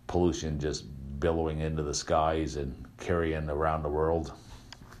 Pollution just billowing into the skies and carrying around the world.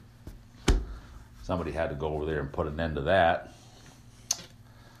 Somebody had to go over there and put an end to that.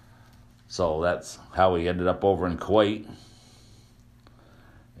 So that's how we ended up over in Kuwait.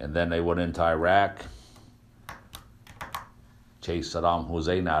 And then they went into Iraq, chased Saddam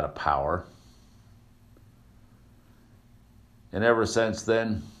Hussein out of power. And ever since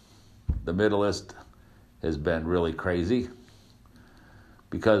then, the Middle East has been really crazy.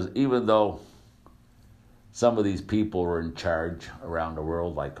 Because even though some of these people were in charge around the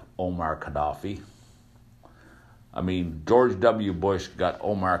world, like Omar Gaddafi, I mean, George W. Bush got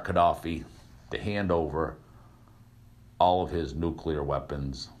Omar Gaddafi to hand over all of his nuclear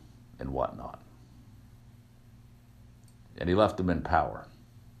weapons and whatnot. And he left him in power.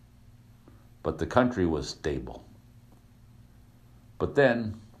 But the country was stable. But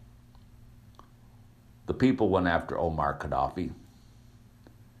then the people went after Omar Gaddafi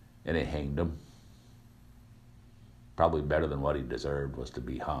and they hanged him. Probably better than what he deserved was to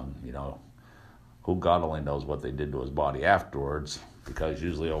be hung, you know. Who God only knows what they did to his body afterwards, because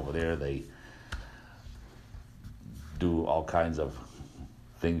usually over there they do all kinds of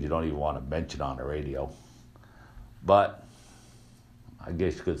things you don't even want to mention on the radio. But I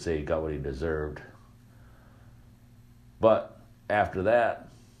guess you could say he got what he deserved. But after that,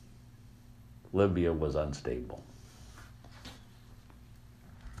 Libya was unstable.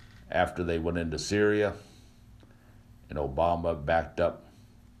 After they went into Syria, and Obama backed up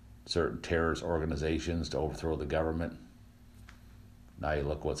certain terrorist organizations to overthrow the government, now you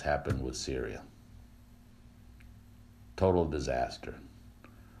look what's happened with Syria. Total disaster.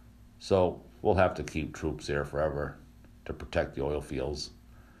 So we'll have to keep troops there forever to protect the oil fields,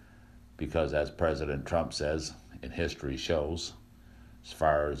 because as President Trump says, and history shows, as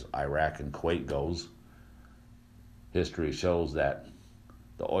far as Iraq and Kuwait goes, history shows that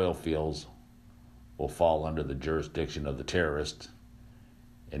the oil fields will fall under the jurisdiction of the terrorists,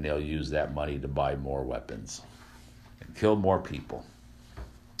 and they'll use that money to buy more weapons and kill more people.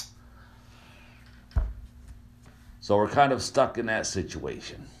 So we're kind of stuck in that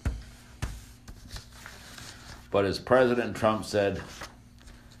situation. But as President Trump said,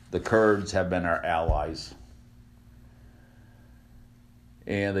 the Kurds have been our allies.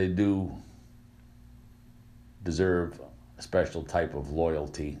 And they do deserve a special type of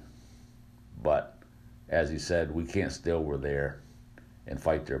loyalty. But as he said, we can't stay over there and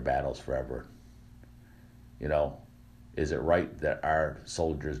fight their battles forever. You know, is it right that our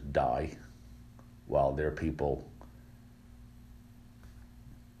soldiers die while their people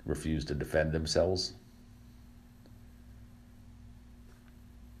refuse to defend themselves?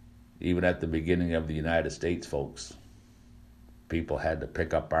 Even at the beginning of the United States, folks, people had to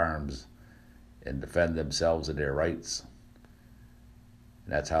pick up arms and defend themselves and their rights.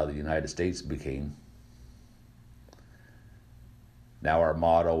 And that's how the United States became. Now our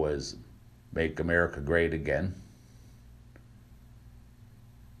motto is Make America Great Again.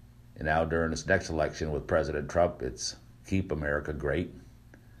 And now during this next election with President Trump, it's Keep America Great.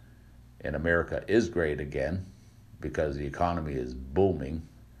 And America is great again because the economy is booming.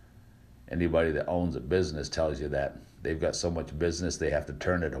 Anybody that owns a business tells you that they've got so much business they have to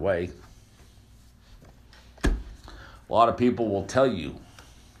turn it away. A lot of people will tell you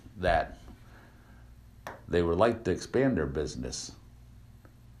that they would like to expand their business,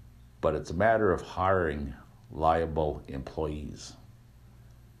 but it's a matter of hiring liable employees.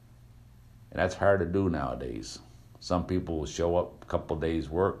 And that's hard to do nowadays. Some people will show up a couple of days'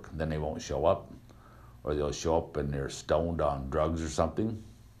 work, then they won't show up, or they'll show up and they're stoned on drugs or something.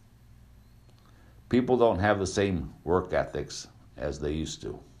 People don't have the same work ethics as they used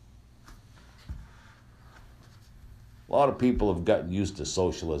to. A lot of people have gotten used to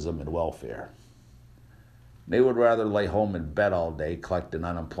socialism and welfare. They would rather lay home in bed all day collecting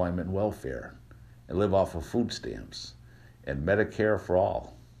unemployment and welfare and live off of food stamps and Medicare for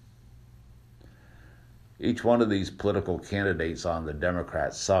all. Each one of these political candidates on the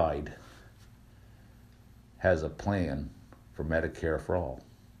Democrat side has a plan for Medicare for all.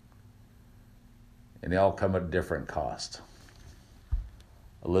 And they all come at a different cost.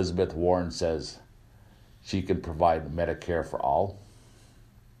 Elizabeth Warren says she can provide Medicare for all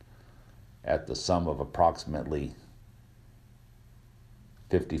at the sum of approximately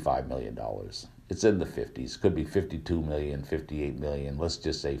 $55 million. It's in the 50s. Could be 52 million, 58 million. Let's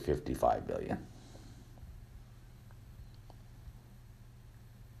just say 55 million.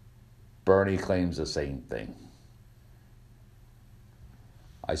 Bernie claims the same thing.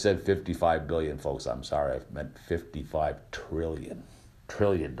 I said 55 billion, folks. I'm sorry. I meant 55 trillion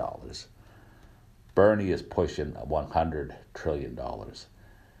dollars. Bernie is pushing $100 trillion. At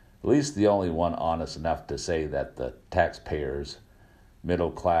least the only one honest enough to say that the taxpayers,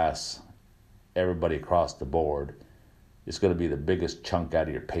 middle class, everybody across the board, is going to be the biggest chunk out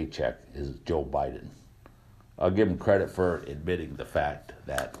of your paycheck is Joe Biden. I'll give him credit for admitting the fact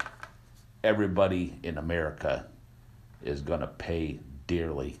that everybody in America is going to pay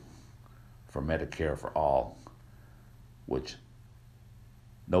dearly for Medicare for all, which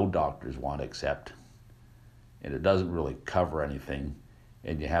no doctors want to accept, and it doesn't really cover anything,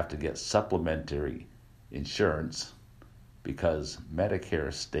 and you have to get supplementary insurance because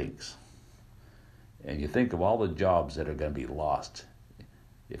Medicare stinks. And you think of all the jobs that are going to be lost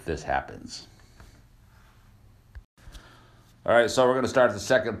if this happens. All right, so we're going to start the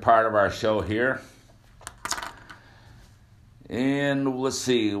second part of our show here. And let's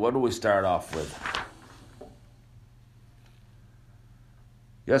see, what do we start off with?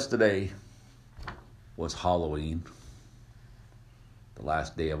 Yesterday was Halloween, the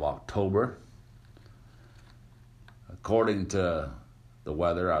last day of October. According to the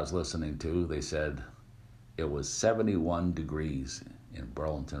weather I was listening to, they said it was 71 degrees in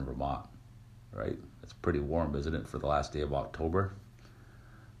Burlington, Vermont, right? It's pretty warm, isn't it, for the last day of October?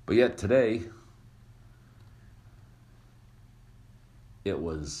 But yet today, it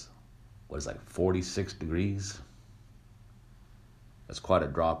was like 46 degrees. That's quite a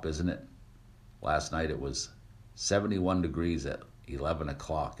drop, isn't it? Last night it was 71 degrees at 11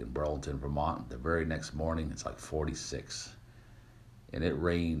 o'clock in Burlington, Vermont. The very next morning, it's like 46. And it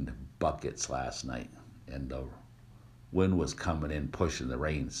rained buckets last night. And the wind was coming in, pushing the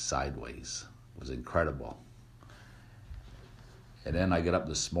rain sideways. It was incredible. And then I get up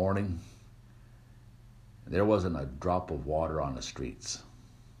this morning, and there wasn't a drop of water on the streets.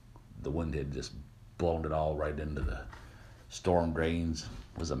 The wind had just blown it all right into the storm drains.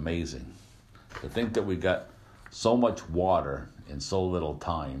 It was amazing. To think that we got so much water in so little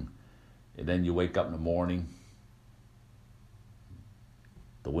time, and then you wake up in the morning,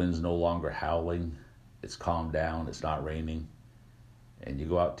 the wind's no longer howling, it's calmed down, it's not raining, and you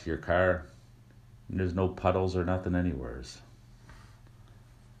go out to your car, and there's no puddles or nothing anywhere. It's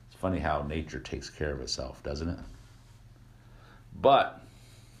funny how nature takes care of itself, doesn't it? But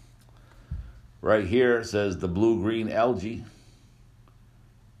right here it says the blue-green algae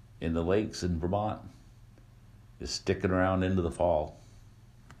in the lakes in Vermont is sticking around into the fall.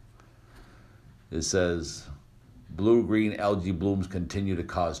 It says blue-green algae blooms continue to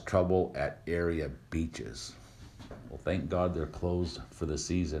cause trouble at area beaches. Well, thank God they're closed for the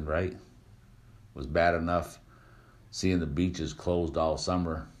season, right? It was bad enough seeing the beaches closed all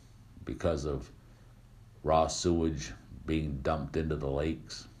summer because of raw sewage being dumped into the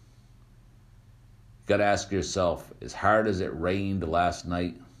lakes. You got to ask yourself, as hard as it rained last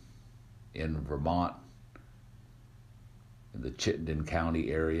night in Vermont, in the Chittenden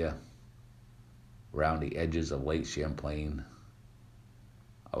County area, around the edges of Lake Champlain,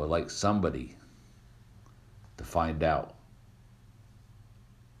 I would like somebody to find out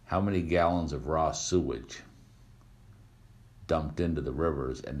how many gallons of raw sewage dumped into the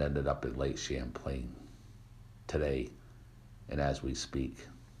rivers and ended up in Lake Champlain today and as we speak,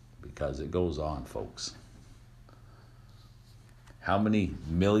 because it goes on, folks. How many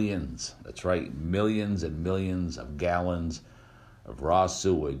millions, that's right, millions and millions of gallons of raw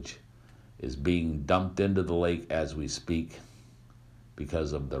sewage is being dumped into the lake as we speak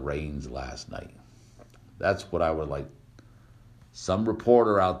because of the rains last night? That's what I would like some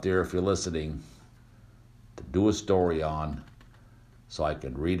reporter out there, if you're listening, to do a story on, so I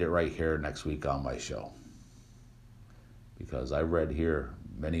can read it right here next week on my show. Because I read here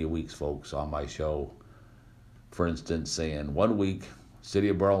many weeks, folks, on my show, for instance, saying 1 week City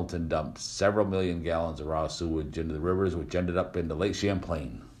of Burlington dumped several million gallons of raw sewage into the rivers, which ended up into Lake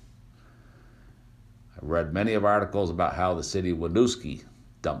Champlain. I've read many of articles about how the city of Winooski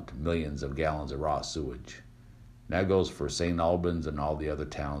dumped millions of gallons of raw sewage. And that goes for St. Albans and all the other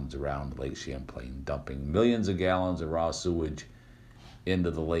towns around Lake Champlain, dumping millions of gallons of raw sewage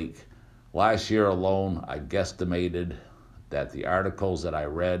into the lake. Last year alone, I guesstimated that the articles that I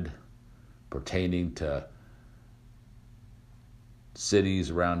read pertaining to cities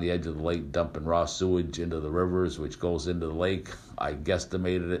around the edge of the lake dumping raw sewage into the rivers, which goes into the lake, I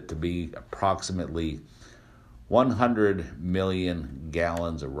guesstimated it to be approximately 100 million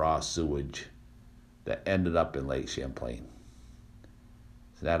gallons of raw sewage that ended up in Lake Champlain.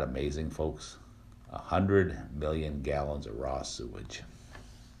 Isn't that amazing, folks? 100 million gallons of raw sewage.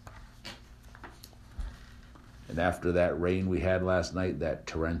 And after that rain we had last night, that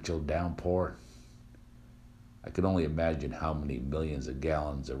torrential downpour, I can only imagine how many millions of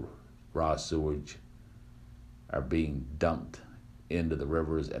gallons of raw sewage are being dumped into the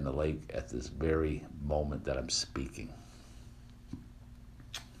rivers and the lake at this very moment that I'm speaking.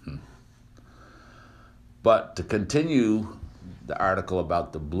 But to continue the article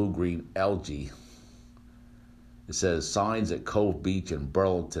about the blue-green algae, it says signs at Cove Beach in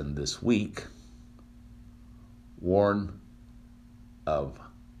Burlington this week warn of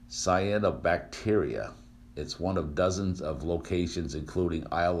cyanobacteria. It's one of dozens of locations, including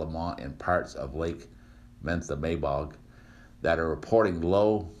Isle Lamont and parts of Lake Mentha-Maybog, that are reporting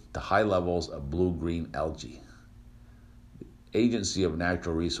low to high levels of blue-green algae. The Agency of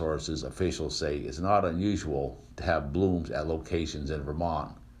Natural Resources officials say it's not unusual to have blooms at locations in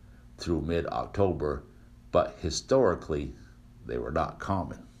Vermont through mid-October, but historically they were not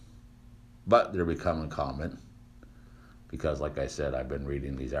common. But they're becoming common because, like I said, I've been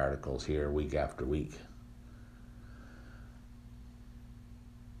reading these articles here week after week.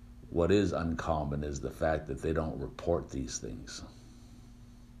 What is uncommon is the fact that they don't report these things.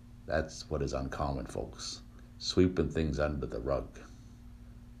 That's what is uncommon, folks. Sweeping things under the rug.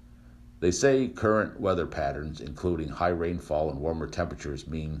 They say current weather patterns, including high rainfall and warmer temperatures,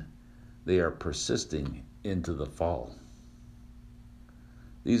 mean they are persisting into the fall.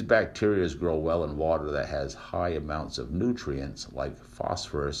 These bacteria grow well in water that has high amounts of nutrients like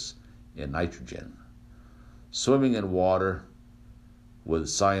phosphorus and nitrogen. Swimming in water with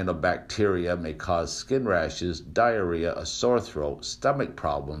cyanobacteria may cause skin rashes, diarrhea, a sore throat, stomach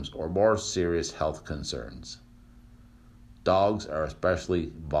problems, or more serious health concerns. Dogs are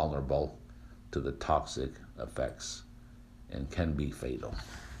especially vulnerable to the toxic effects and can be fatal.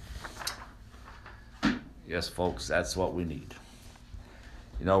 Yes, folks, that's what we need.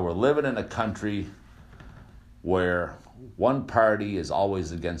 You know, we're living in a country where one party is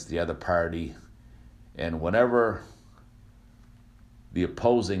always against the other party, and whenever the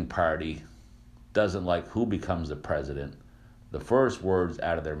opposing party doesn't like who becomes the president, the first words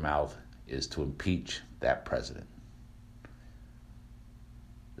out of their mouth is to impeach that president.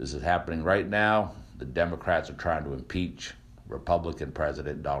 This is happening right now. The Democrats are trying to impeach Republican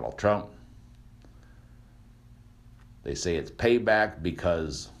President Donald Trump. They say it's payback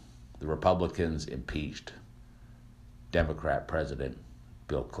because the Republicans impeached Democrat President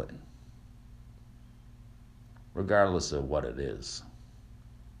Bill Clinton. Regardless of what it is,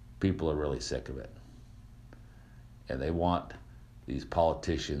 people are really sick of it. And they want these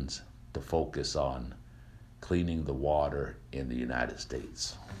politicians to focus on cleaning the water in the United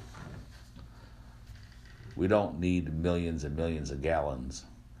States. We don't need millions and millions of gallons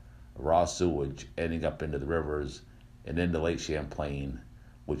of raw sewage ending up into the rivers and into Lake Champlain,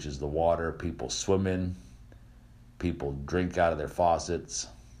 which is the water people swim in, people drink out of their faucets,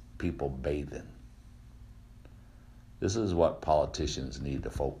 people bathe in. This is what politicians need to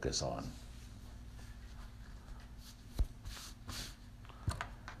focus on.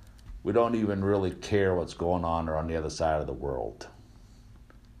 We don't even really care what's going on or on the other side of the world.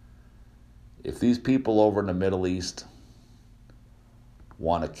 If these people over in the Middle East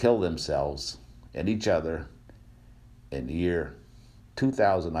want to kill themselves and each other in the year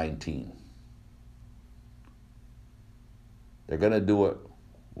 2019, they're going to do it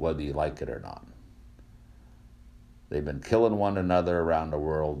whether you like it or not. They've been killing one another around the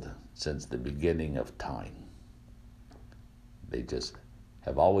world since the beginning of time. They just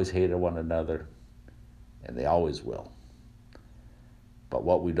have always hated one another, and they always will. But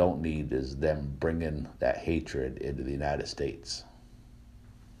what we don't need is them bringing that hatred into the United States.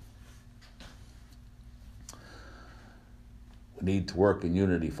 We need to work in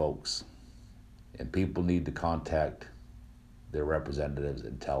unity, folks, and people need to contact their representatives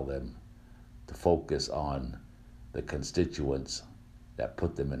and tell them to focus on the constituents that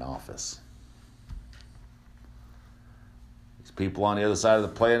put them in office. These people on the other side of the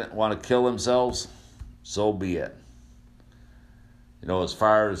planet want to kill themselves, so be it. You know, as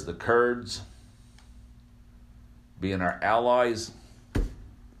far as the Kurds being our allies,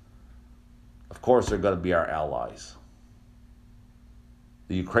 of course they're going to be our allies.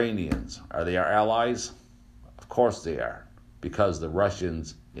 The Ukrainians, are they our allies? Of course they are, because the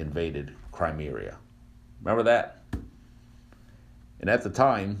Russians invaded Crimea. Remember that? And at the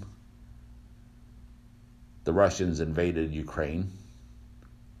time, the Russians invaded Ukraine.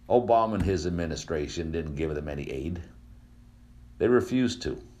 Obama and his administration didn't give them any aid. They refused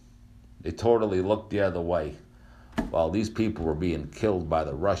to. They totally looked the other way while these people were being killed by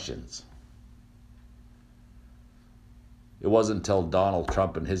the Russians. It wasn't until Donald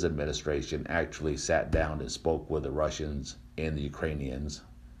Trump and his administration actually sat down and spoke with the Russians and the Ukrainians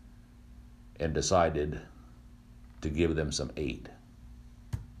and decided to give them some aid.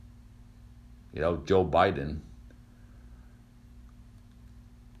 You know, Joe Biden,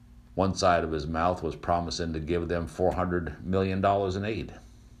 one side of his mouth was promising to give them $400 million in aid.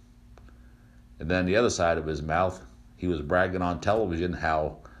 And then the other side of his mouth, he was bragging on television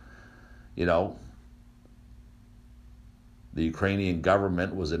how, you know, the Ukrainian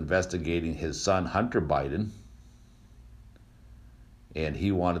government was investigating his son, Hunter Biden, and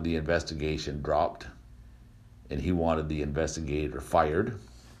he wanted the investigation dropped, and he wanted the investigator fired.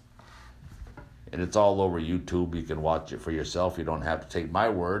 And it's all over YouTube. You can watch it for yourself. You don't have to take my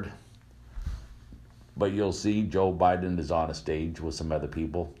word. But you'll see Joe Biden is on a stage with some other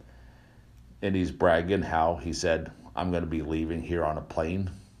people, and he's bragging how he said, I'm going to be leaving here on a plane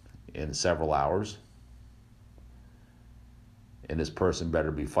in several hours. And this person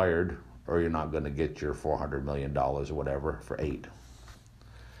better be fired, or you're not going to get your $400 million or whatever for aid.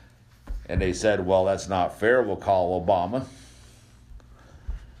 And they said, well, that's not fair. We'll call Obama.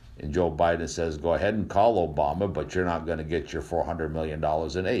 And Joe Biden says, go ahead and call Obama, but you're not going to get your $400 million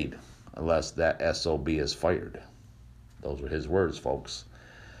in aid unless that SOB is fired. Those were his words, folks.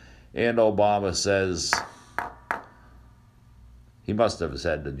 And Obama says, he must have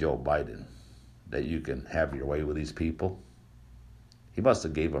said to Joe Biden that you can have your way with these people. He must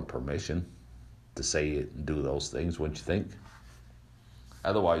have gave him permission to say it and do those things, wouldn't you think?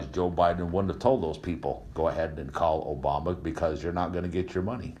 Otherwise, Joe Biden wouldn't have told those people, go ahead and call Obama because you're not going to get your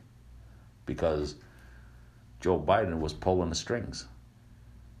money. Because Joe Biden was pulling the strings.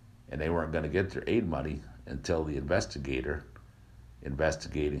 And they weren't going to get their aid money until the investigator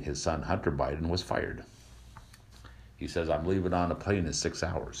investigating his son, Hunter Biden, was fired. He says, I'm leaving on a plane in 6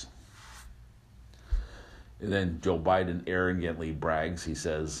 hours. And then Joe Biden arrogantly brags. He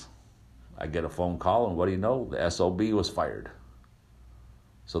says, I get a phone call, and what do you know? The SOB was fired.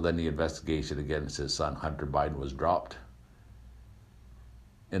 So then the investigation against his son, Hunter Biden, was dropped.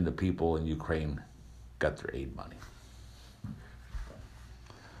 And the people in Ukraine got their aid money.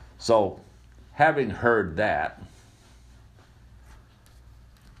 So, having heard that,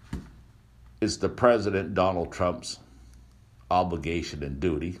 it's the President Donald Trump's obligation and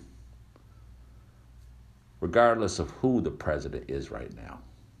duty, regardless of who the president is right now,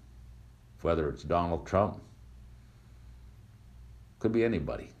 whether it's Donald Trump, could be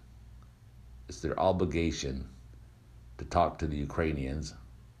anybody. It's their obligation to talk to the Ukrainians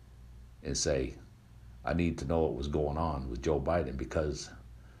and say, I need to know what was going on with Joe Biden, because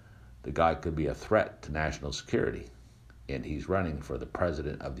the guy could be a threat to national security, and he's running for the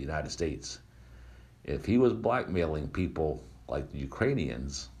president of the United States. If he was blackmailing people like the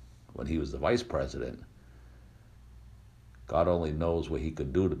Ukrainians when he was the vice president, God only knows what he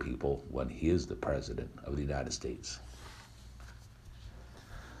could do to people when he is the president of the United States.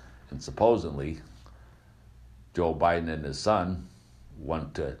 And supposedly, Joe Biden and his son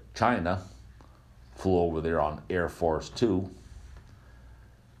went to China, flew over there on Air Force Two,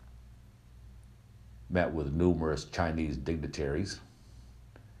 met with numerous Chinese dignitaries,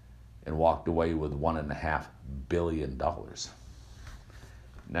 and walked away with $1.5 billion.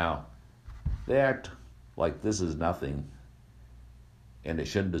 Now, they act like this is nothing, and it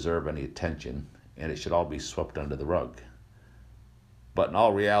shouldn't deserve any attention, and it should all be swept under the rug. But in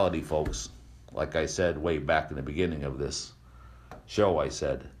all reality, folks, like I said way back in the beginning of this show, I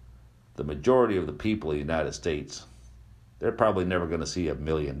said, the majority of the people in the United States, they're probably never going to see $1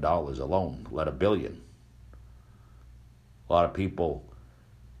 million alone, let $1 billion. A lot of people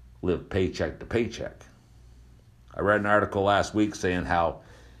live paycheck to paycheck. I read an article last week saying how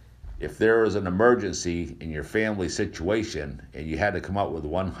if there was an emergency in your family situation and you had to come up with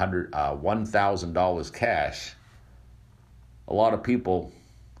 $1,000 cash, a lot of people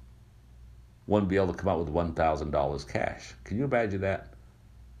wouldn't be able to come out with $1,000 cash. Can you imagine that?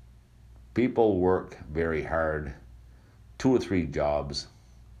 People work very hard, 2 or 3 jobs,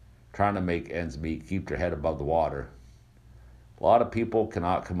 trying to make ends meet, keep their head above the water. A lot of people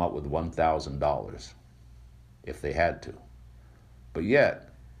cannot come up with $1,000 if they had to. But yet,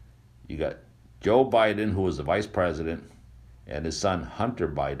 you got Joe Biden, who was the vice president, and his son Hunter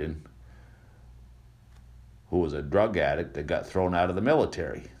Biden, who was a drug addict that got thrown out of the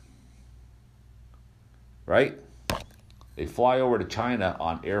military. Right? They fly over to China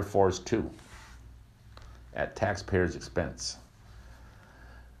on Air Force Two at taxpayers' expense.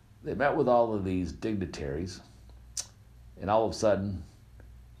 They met with all of these dignitaries, and all of a sudden,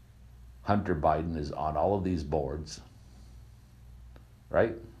 Hunter Biden is on all of these boards,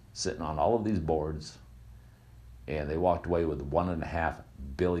 right? Sitting on all of these boards, and they walked away with $1.5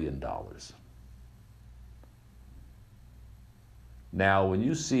 billion. Now, when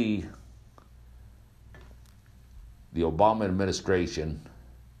you see the Obama administration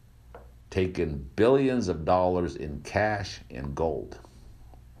taking billions of dollars in cash and gold,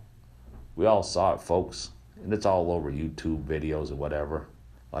 we all saw it, folks, and it's all over YouTube videos and whatever.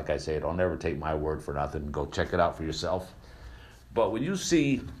 Like I say, don't ever take my word for nothing. Go check it out for yourself. But when you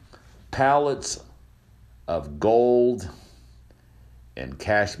see pallets of gold and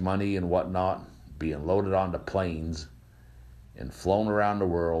cash money and whatnot being loaded onto planes and flown around the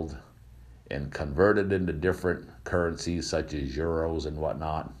world and converted into different currencies such as euros and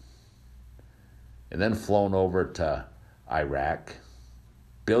whatnot, and then flown over to Iraq,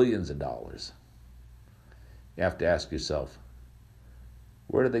 billions of dollars, you have to ask yourself,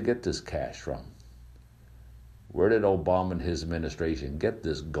 where did they get this cash from? Where did Obama and his administration get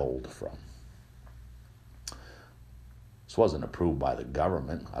this gold from? This wasn't approved by the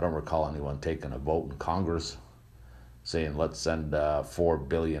government. I don't recall anyone taking a vote in Congress saying, let's send $4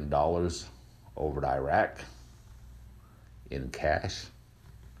 billion over to Iraq in cash.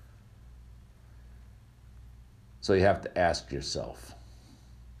 So you have to ask yourself,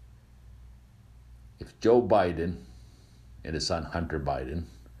 if Joe Biden and his son Hunter Biden,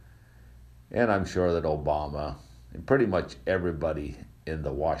 and I'm sure that Obama and pretty much everybody in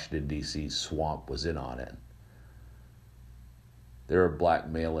the Washington, D.C. swamp was in on it, they were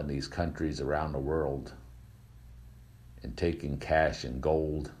blackmailing these countries around the world and taking cash and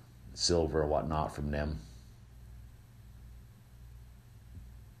gold, silver and whatnot from them.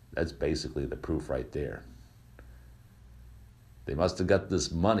 That's basically the proof right there. They must have got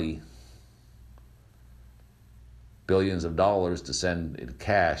this money, billions of dollars, to send in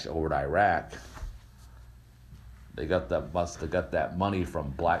cash over to Iraq. They must have got that money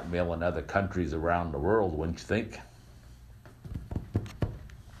from blackmailing other countries around the world, wouldn't you think?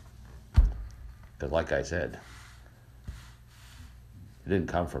 Because like I said, it didn't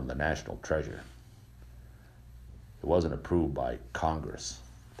come from the national treasure. It wasn't approved by Congress,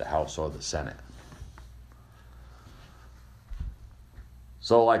 the House or the Senate.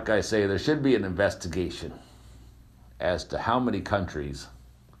 So like I say, there should be an investigation as to how many countries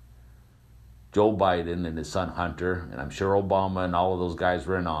Joe Biden and his son Hunter, and I'm sure Obama and all of those guys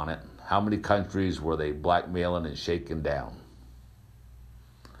were in on it, how many countries were they blackmailing and shaking down?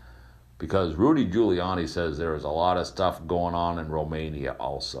 Because Rudy Giuliani says there is a lot of stuff going on in Romania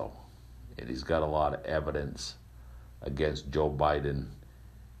also. And he's got a lot of evidence against Joe Biden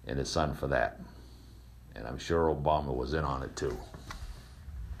and his son for that. And I'm sure Obama was in on it too.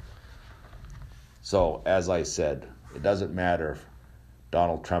 So, as I said, it doesn't matter if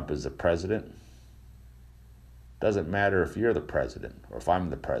Donald Trump is the president. It doesn't matter if you're the president or if I'm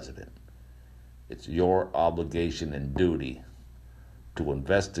the president. It's your obligation and duty to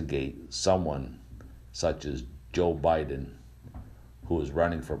investigate someone such as Joe Biden, who is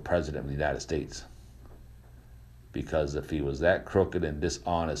running for president of the United States. Because if he was that crooked and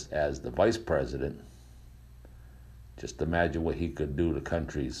dishonest as the vice president, just imagine what he could do to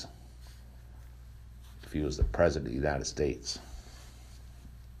countries if he was the president of the United States.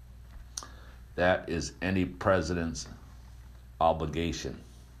 That is any president's obligation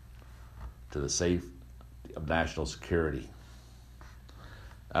to the safety of national security.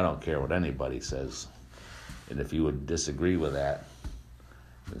 I don't care what anybody says. And if you would disagree with that,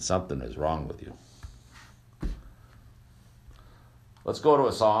 then something is wrong with you. Let's go to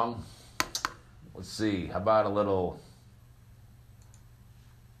a song. Let's see. How about a little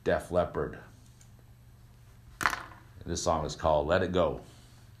Def Leppard? This song is called Let It Go.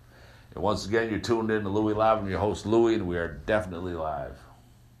 And once again, you're tuned in to Louie Live. I'm your host, Louie, and we are definitely live.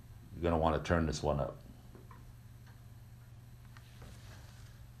 You're going to want to turn this one up.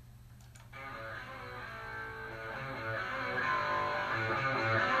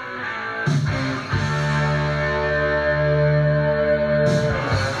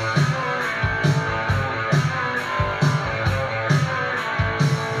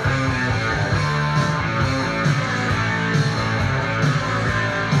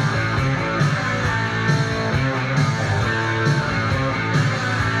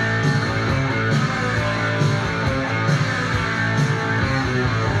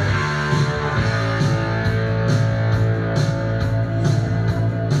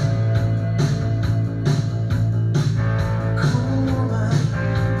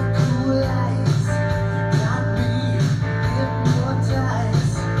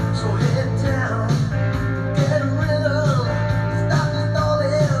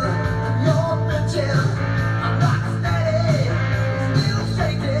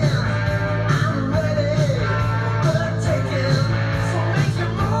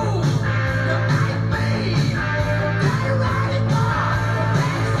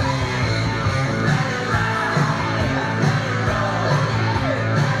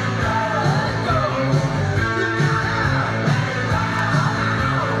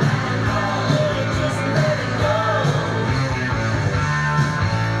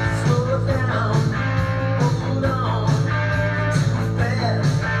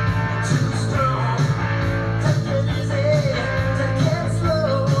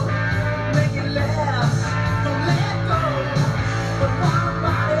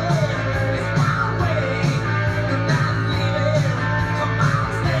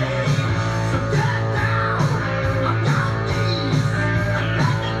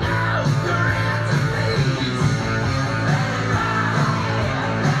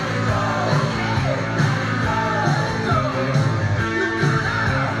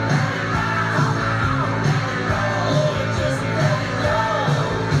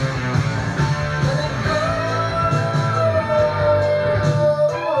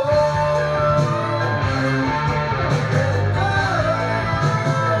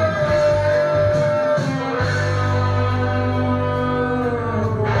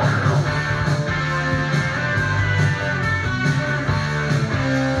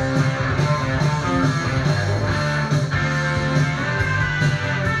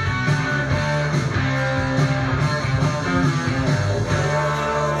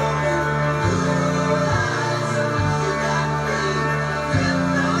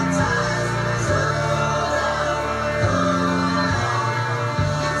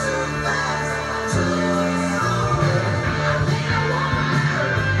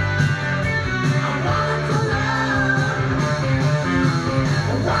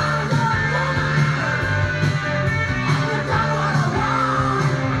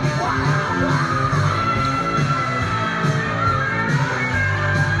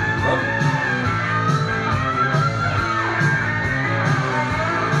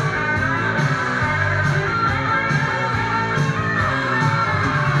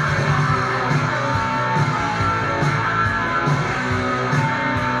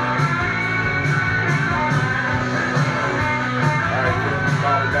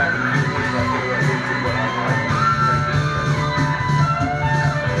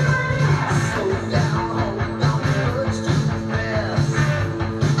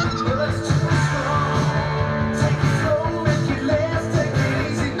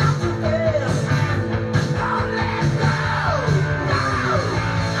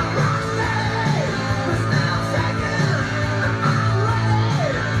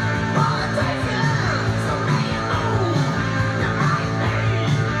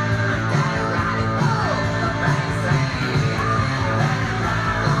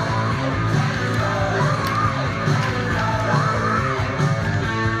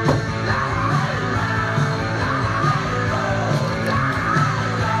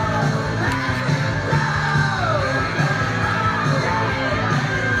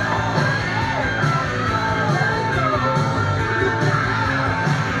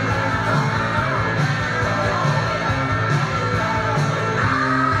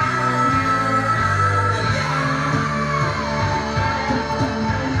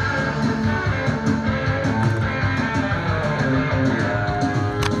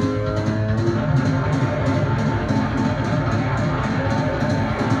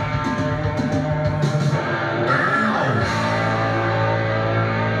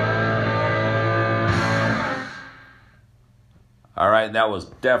 right, that was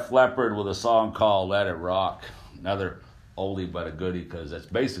Def Leppard with a song called Let It Rock. Another oldie but a goodie, because that's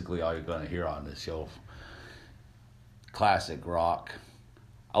basically all you're going to hear on this show. Classic rock.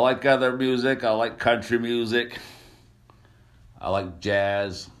 I like other music. I like country music. I like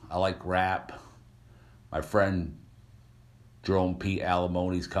jazz. I like rap. My friend Jerome P.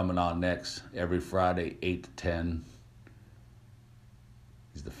 Alimony's coming on next every Friday, 8 to 10.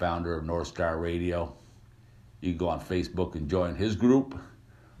 He's the founder of North Star Radio. You can go on Facebook and join his group,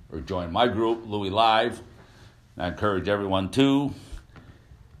 or join my group, Louie Live. And I encourage everyone to.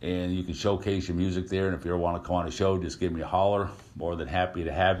 And you can showcase your music there. And if you ever want to come on a show, just give me a holler. More than happy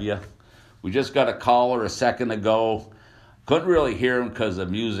to have you. We just got a caller a second ago. Couldn't really hear him because the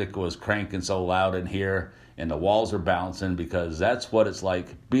music was cranking so loud in here. And the walls are bouncing, because that's what it's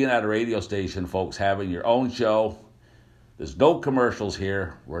like being at a radio station, folks, having your own show. There's no commercials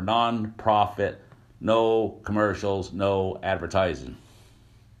here. We're non-profit. No commercials, no advertising.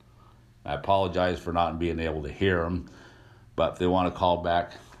 I apologize for not being able to hear them, but if they want to call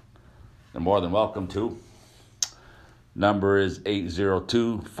back, they're more than welcome to. Number is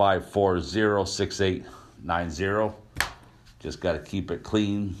 802-540-6890. Just got to keep it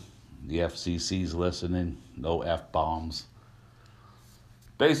clean. The FCC's listening. No F-bombs.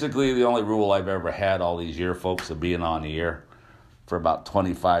 Basically, the only rule I've ever had all these years, folks, of being on the air for about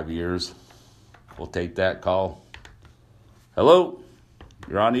 25 years. We'll take that call. Hello?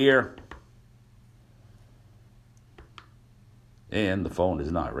 You're on the air. And the phone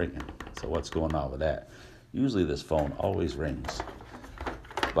is not ringing. So what's going on with that? Usually this phone always rings.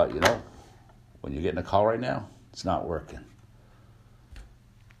 But, you know, when you're getting a call right now, it's not working.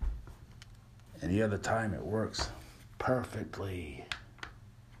 Any other time it works perfectly.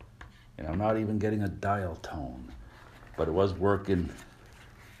 And I'm not even getting a dial tone. But it was working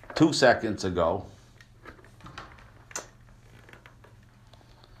 2 seconds ago.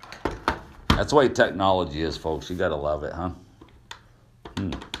 That's the way technology is, folks. You gotta love it, huh?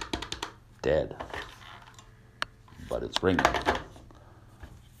 Dead. But it's ringing.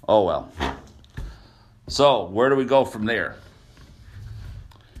 Oh well. So, where do we go from there?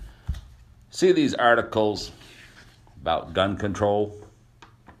 See these articles about gun control?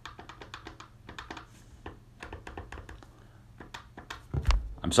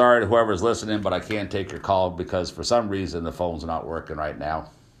 I'm sorry to whoever's listening, but I can't take your call because for some reason the phone's not working right now.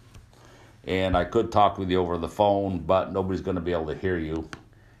 And I could talk with you over the phone, but nobody's going to be able to hear you.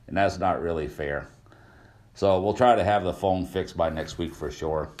 And that's not really fair. So we'll try to have the phone fixed by next week for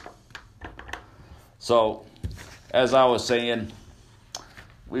sure. So, as I was saying,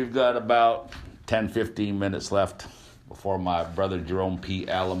 we've got about 10-15 minutes left before my brother Jerome P.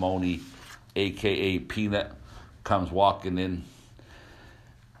 Alimony, a.k.a. Peanut, comes walking in.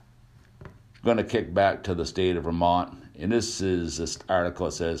 Going to kick back to the state of Vermont. And this article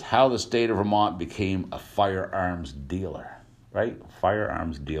that says, how the state of Vermont became a firearms dealer. Right?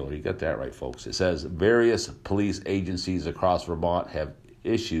 Firearms dealer. You got that right, folks. It says, various police agencies across Vermont have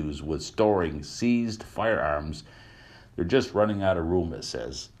issues with storing seized firearms. They're just running out of room, it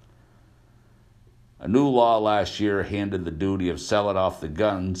says. A new law last year handed the duty of selling off the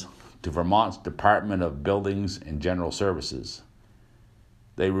guns to Vermont's Department of Buildings and General Services.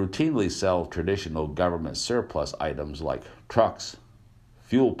 They routinely sell traditional government surplus items like trucks,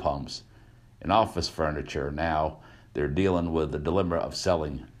 fuel pumps, and office furniture. Now they're dealing with the dilemma of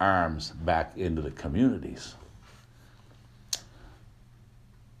selling arms back into the communities.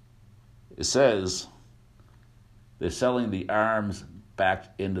 It says they're selling the arms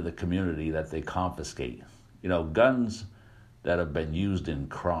back into the community that they confiscate. You know, guns that have been used in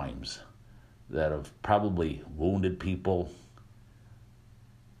crimes, that have probably wounded people,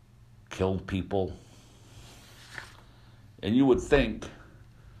 killed people. And you would think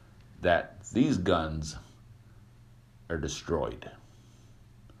that these guns are destroyed.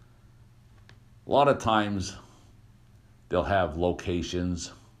 A lot of times they'll have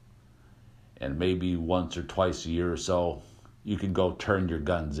locations, and maybe once or twice a year or so, you can go turn your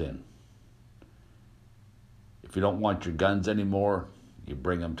guns in. If you don't want your guns anymore, you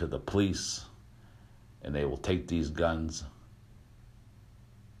bring them to the police, and they will take these guns.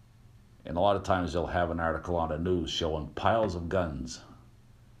 And a lot of times they'll have an article on the news showing piles of guns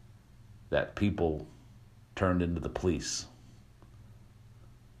that people turned into the police.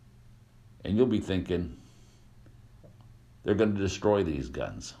 And you'll be thinking, they're going to destroy these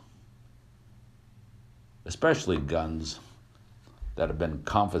guns. Especially guns that have been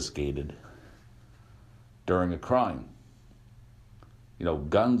confiscated during a crime. You know,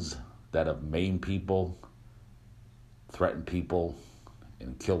 guns that have maimed people, threatened people,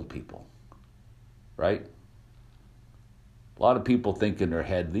 and killed people. Right? A lot of people think in their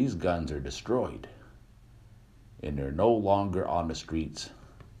head these guns are destroyed and they're no longer on the streets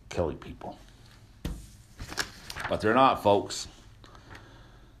killing people. But they're not, folks. It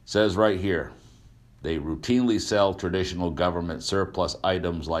says right here, they routinely sell traditional government surplus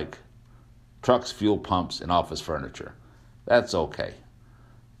items like trucks, fuel pumps, and office furniture. That's okay.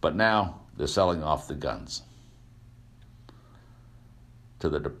 But now they're selling off the guns to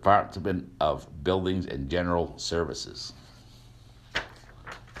the Department of Buildings and General Services.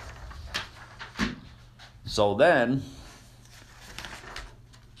 So then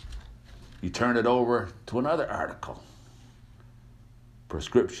you turn it over to another article,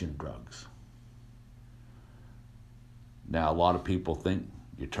 prescription drugs. Now, a lot of people think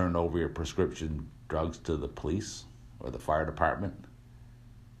you turn over your prescription drugs to the police or the fire department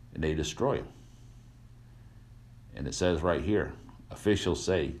and they destroy them. And it says right here, officials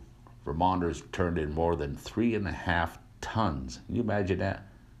say Vermonters turned in more than 3.5 tons. Can you imagine that?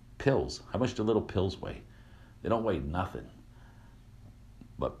 Pills. How much do little pills weigh? They don't weigh nothing.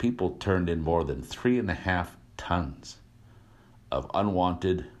 But people turned in more than 3.5 tons of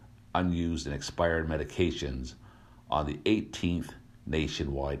unwanted, unused, and expired medications on the 18th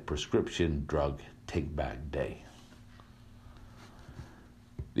nationwide prescription drug take-back day.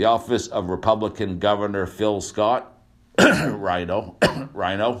 The office of Republican Governor Phil Scott, Rhino,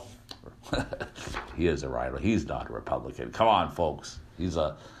 he is a rhino. He's not a Republican. Come on, folks. He's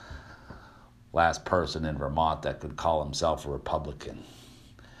a last person in Vermont that could call himself a Republican.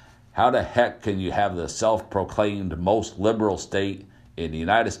 How the heck can you have the self-proclaimed most liberal state in the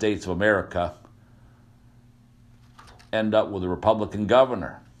United States of America end up with a Republican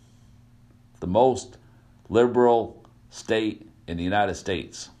governor? The most liberal state in the United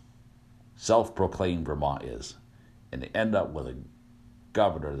States, self-proclaimed Vermont is, and they end up with a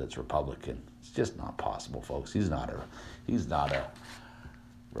governor that's Republican. It's just not possible, folks. He's not a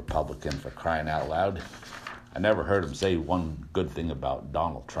Republican, for crying out loud. I never heard him say one good thing about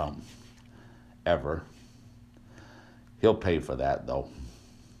Donald Trump, ever. He'll pay for that, though.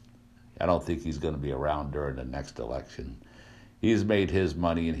 I don't think he's going to be around during the next election. He's made his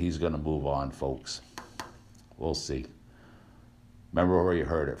money and he's going to move on, folks. We'll see. Remember where you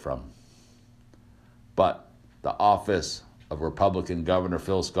heard it from. But the office of Republican Governor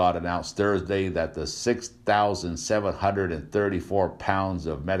Phil Scott announced Thursday that the 6,734 pounds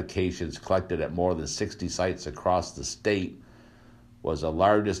of medications collected at more than 60 sites across the state was the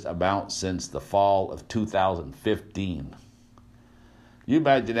largest amount since the fall of 2015. You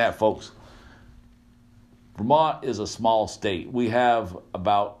imagine that, folks. Vermont is a small state. We have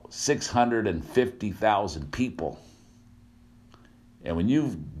about 650,000 people. And when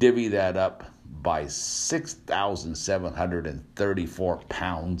you divvy that up by 6,734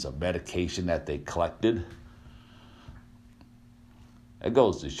 pounds of medication that they collected, it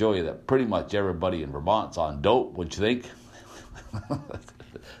goes to show you that pretty much everybody in Vermont's on dope, would you think?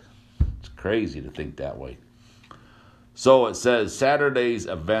 It's crazy to think that way. So it says Saturday's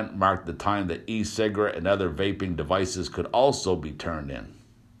event marked the time that e-cigarette and other vaping devices could also be turned in.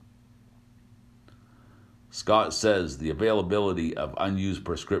 Scott says the availability of unused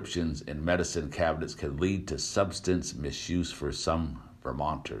prescriptions in medicine cabinets can lead to substance misuse for some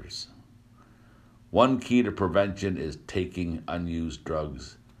Vermonters. One key to prevention is taking unused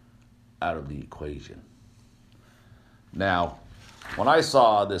drugs out of the equation. Now, when I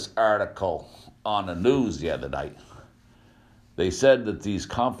saw this article on the news the other night, they said that these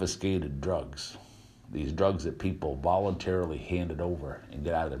confiscated drugs, these drugs that people voluntarily handed over and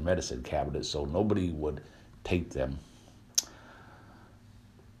get out of their medicine cabinets so nobody would take them,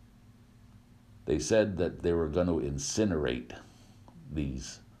 they said that they were going to incinerate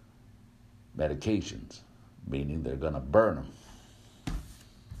these medications, meaning they're going to burn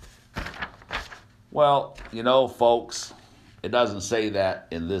them. Well, you know, folks, it doesn't say that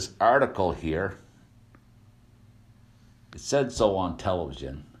in this article here. It said so on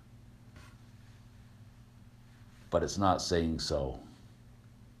television, but it's not saying so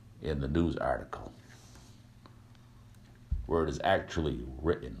in the news article, where it is actually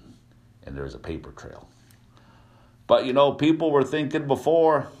written and there's a paper trail. But, you know, people were thinking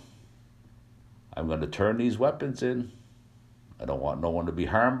before, I'm going to turn these weapons in. I don't want no one to be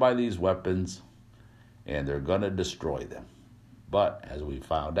harmed by these weapons, and they're going to destroy them. But as we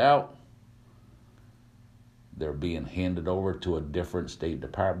found out, they're being handed over to a different state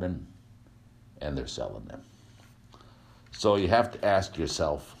department, and they're selling them. So you have to ask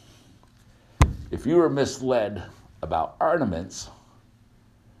yourself, if you were misled about ornaments,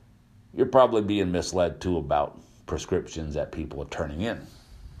 you're probably being misled too about prescriptions that people are turning in.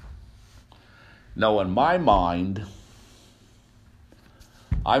 Now, in my mind,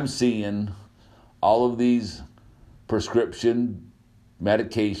 I'm seeing all of these prescription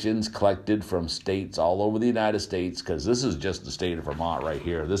medications collected from states all over the United States, because this is just the state of Vermont right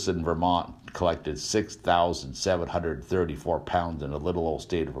here. This in Vermont collected 6,734 pounds in a little old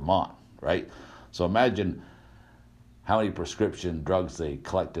state of Vermont, right? So imagine how many prescription drugs they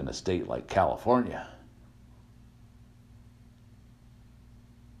collect in a state like California.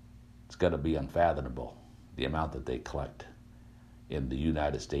 It's got to be unfathomable, the amount that they collect in the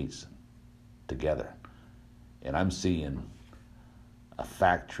United States together. And I'm seeing a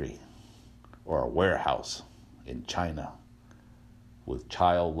factory or a warehouse in China with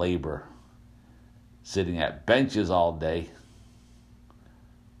child labor sitting at benches all day,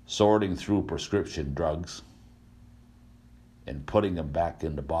 sorting through prescription drugs and putting them back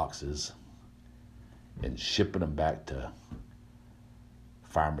into boxes and shipping them back to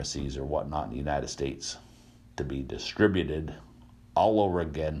pharmacies or whatnot in the United States to be distributed all over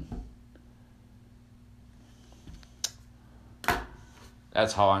again.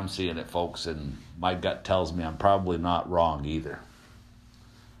 That's how I'm seeing it, folks, and my gut tells me I'm probably not wrong either,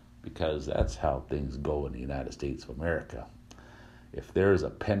 because that's how things go in the United States of America. If there's a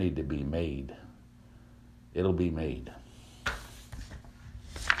penny to be made, it'll be made.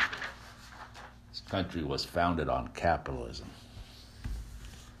 This country was founded on capitalism.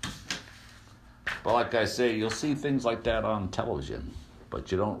 But like I say, you'll see things like that on television,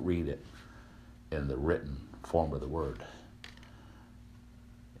 but you don't read it in the written form of the word.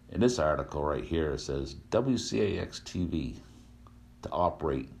 In this article right here, it says WCAX-TV to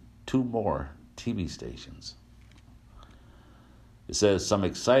operate 2 more TV stations. It says some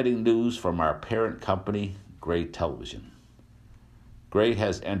exciting news from our parent company, Gray Television. Gray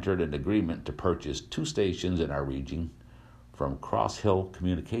has entered an agreement to purchase 2 stations in our region from Cross Hill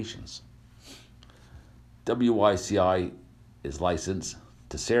Communications. WYCI is licensed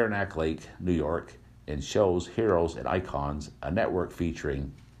to Saranac Lake, New York, and shows Heroes and Icons, a network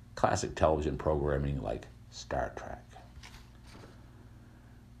featuring classic television programming like Star Trek.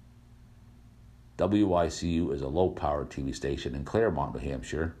 WYCU is a low-power TV station in Claremont, New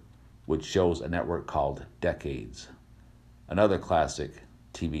Hampshire, which shows a network called Decades, another classic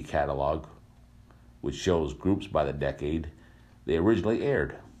TV catalog which shows groups by the decade they originally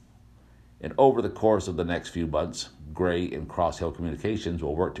aired. And over the course of the next few months, Gray and Cross Hill Communications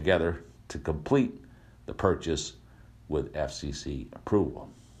will work together to complete the purchase with FCC approval.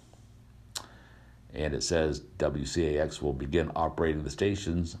 And it says WCAX will begin operating the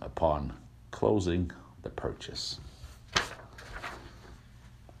stations upon closing the purchase.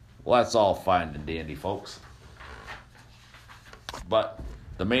 Well, that's all fine and dandy, folks. But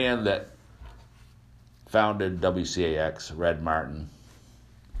the man that founded WCAX, Red Martin,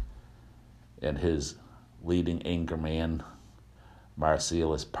 and his leading anchorman,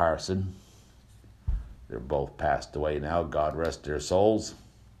 Marcellus Parson, they're both passed away now, God rest their souls.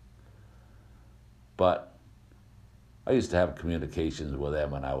 But I used to have communications with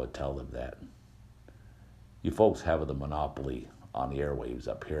them, and I would tell them that you folks have the monopoly on the airwaves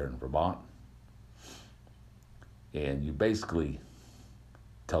up here in Vermont, and you basically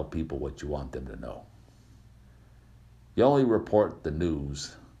tell people what you want them to know. You only report the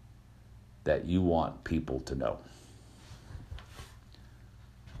news that you want people to know.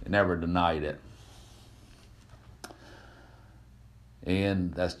 You never denied it.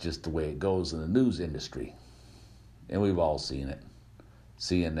 And that's just the way it goes in the news industry. And we've all seen it.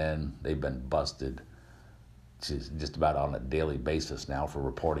 CNN, they've been busted just about on a daily basis now for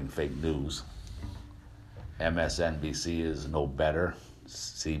reporting fake news. MSNBC is no better.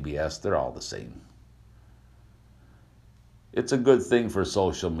 CBS, they're all the same. It's a good thing for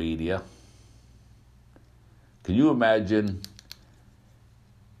social media. Can you imagine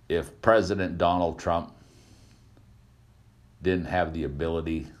if President Donald Trump didn't have the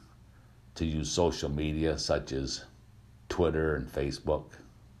ability to use social media such as Twitter and Facebook?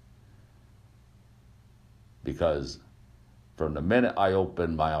 Because from the minute I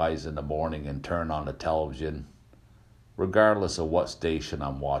open my eyes in the morning and turn on the television, regardless of what station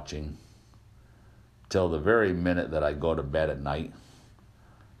I'm watching, till the very minute that I go to bed at night,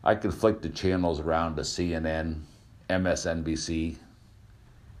 I can flick the channels around to CNN, MSNBC,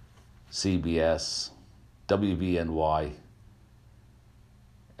 CBS, WVNY,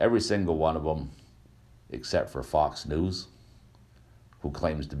 every single one of them except for Fox News, who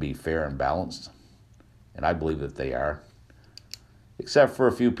claims to be fair and balanced, and I believe that they are. Except for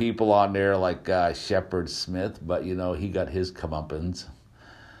a few people on there like Shepard Smith, but you know, he got his comeuppance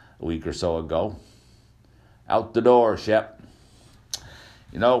a week or so ago. Out the door, Shep.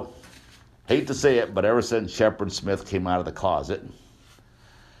 You know, hate to say it, but ever since Shepard Smith came out of the closet,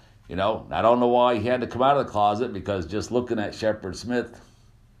 I don't know why he had to come out of the closet, because just looking at Shepard Smith,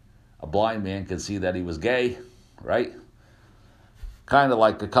 a blind man could see that he was gay, right? Kind of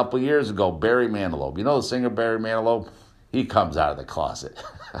like a couple years ago, Barry Manilow. You know the singer Barry Manilow? He comes out of the closet.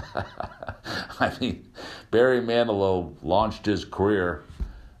 I mean, Barry Manilow launched his career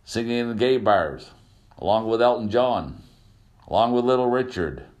singing in gay bars, along with Elton John, along with Little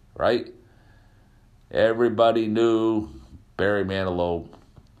Richard, right? Everybody knew Barry Manilow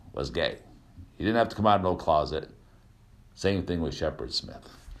was gay. He didn't have to come out of no closet. Same thing with Shepard Smith.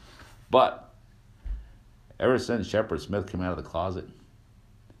 But ever since Shepard Smith came out of the closet,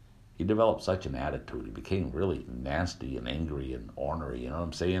 he developed such an attitude. He became really nasty and angry and ornery, you know what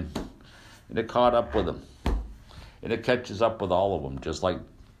I'm saying? And it caught up with him. And it catches up with all of them, just like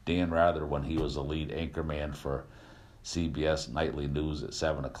Dan Rather when he was the lead anchorman for CBS Nightly News at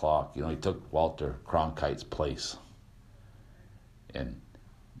 7 o'clock. He took Walter Cronkite's place. And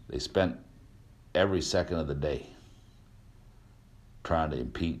they spent every second of the day trying to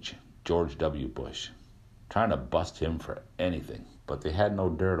impeach George W. Bush, trying to bust him for anything. But they had no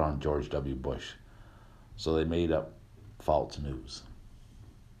dirt on George W. Bush, so they made up false news,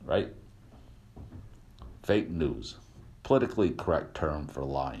 right? Fake news, politically correct term for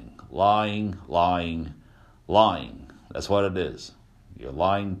lying. Lying, lying, lying. That's what it is. You're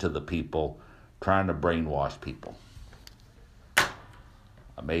lying to the people, trying to brainwash people.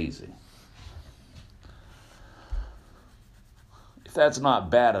 Amazing. If that's not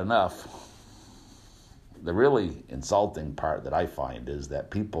bad enough, the really insulting part that I find is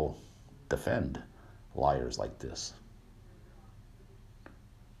that people defend liars like this.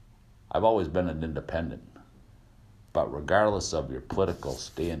 I've always been an independent, but regardless of your political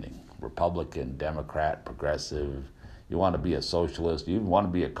standing, Republican, Democrat, progressive, you want to be a socialist, you even want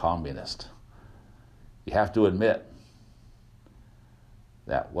to be a communist, you have to admit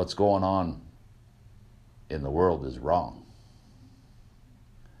that what's going on in the world is wrong.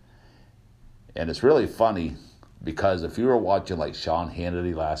 And it's really funny, because if you were watching like Sean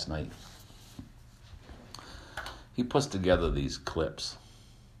Hannity last night, he puts together these clips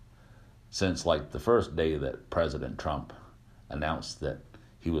since like the first day that President Trump announced that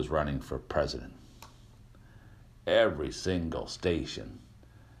he was running for president. Every single station,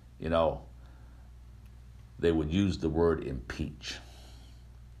 they would use the word impeach.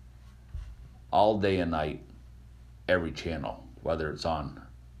 All day and night, every channel, whether it's on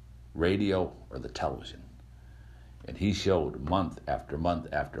radio or the television. And he showed month after month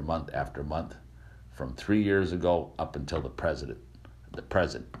after month after month, from 3 years ago up until the present,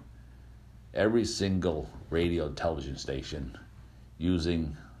 every single radio and television station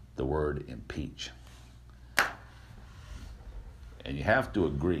using the word impeach. And you have to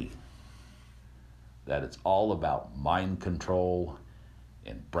agree that it's all about mind control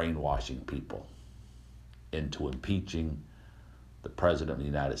and brainwashing people into impeaching the President of the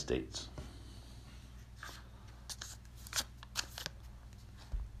United States.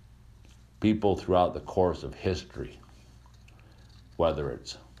 People throughout the course of history, whether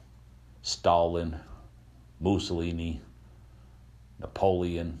it's Stalin, Mussolini,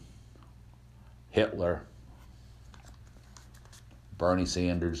 Napoleon, Hitler, Bernie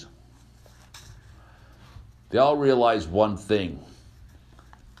Sanders, they all realize one thing,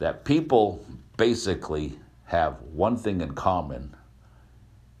 that people basically have one thing in common,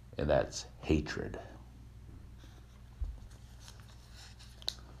 and that's hatred.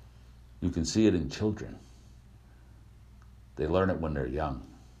 You can see it in children. They learn it when they're young.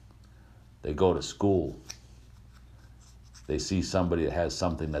 They go to school. They see somebody that has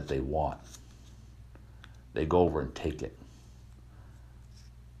something that they want. They go over and take it.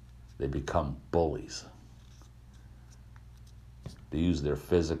 They become bullies. They use their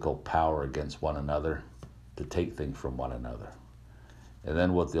physical power against one another to take things from one another. And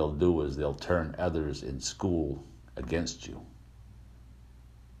then what they'll do is they'll turn others in school against you.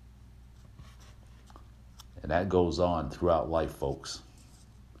 And that goes on throughout life, folks.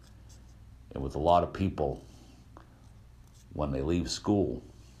 And with a lot of people, when they leave school,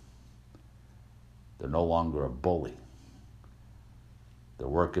 they're no longer a bully. They're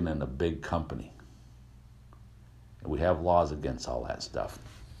working in a big company. And we have laws against all that stuff.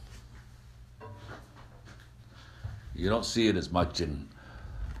 You don't see it as much in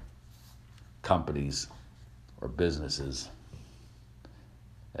companies or businesses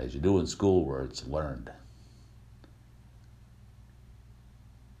as you do in school, where it's learned.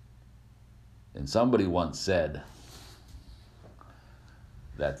 And somebody once said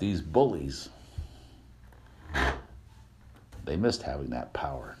that these bullies, they missed having that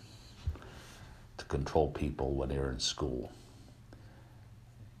power to control people when they were in school.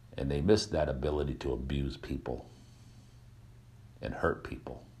 And they miss that ability to abuse people and hurt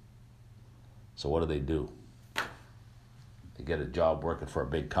people. So what do? They get a job working for a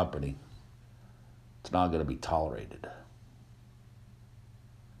big company. It's not going to be tolerated.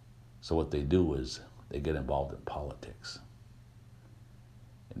 So what they do is they get involved in politics.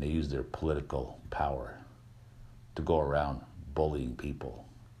 And they use their political power to go around bullying people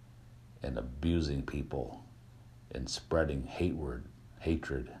and abusing people and spreading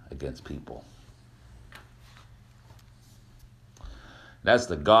hatred against people. That's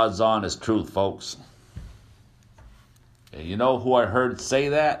the God's honest truth, folks. And you know who I heard say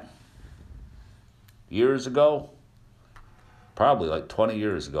that years ago? Probably like 20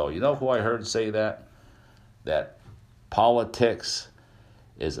 years ago. You know who I heard say that? That politics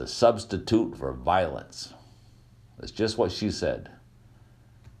is a substitute for violence. That's just what she said.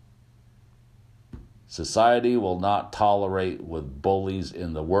 Society will not tolerate with bullies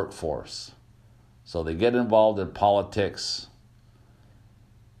in the workforce. So they get involved in politics,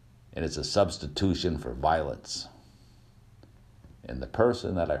 and it's a substitution for violence. And the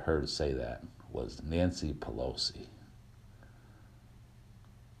person that I heard say that was Nancy Pelosi.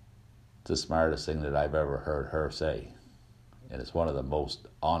 It's the smartest thing that I've ever heard her say. And it's one of the most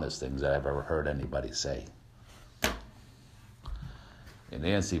honest things that I've ever heard anybody say. And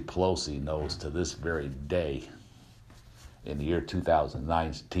Nancy Pelosi knows to this very day, in the year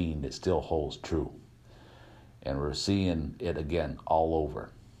 2019, it still holds true. And we're seeing it again all over.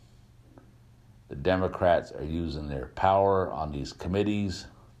 The Democrats are using their power on these committees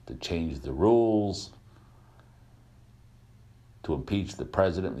to change the rules, to impeach the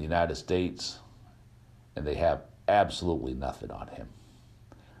President of the United States, and they have absolutely nothing on him.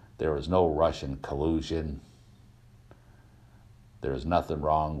 There is no Russian collusion. There is nothing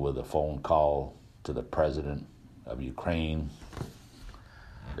wrong with a phone call to the President of Ukraine.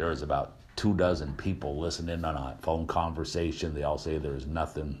 There is about 24 people listening on a phone conversation. They all say there's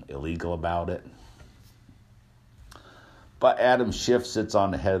nothing illegal about it. But Adam Schiff sits on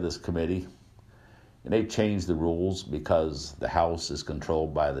the head of this committee, and they changed the rules because the House is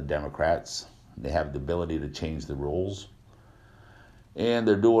controlled by the Democrats. They have the ability to change the rules. And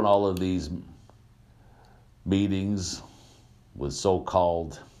they're doing all of these meetings with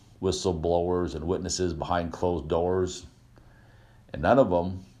so-called whistleblowers and witnesses behind closed doors. And none of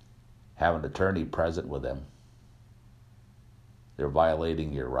them have an attorney present with them. They're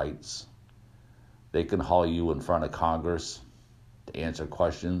violating your rights. They can haul you in front of Congress to answer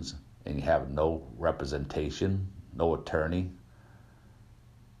questions, and you have no representation, no attorney.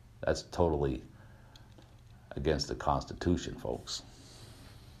 That's totally against the Constitution, folks.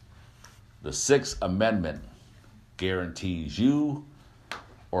 The Sixth Amendment guarantees you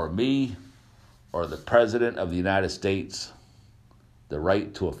or me or the President of the United States the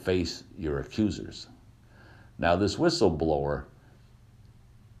right to face your accusers. Now, this whistleblower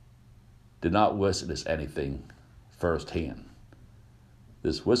did not witness anything firsthand.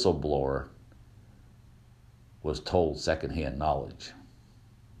 This whistleblower was told secondhand knowledge.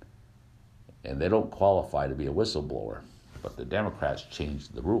 And they don't qualify to be a whistleblower, but the Democrats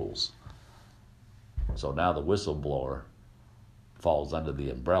changed the rules. So now the whistleblower falls under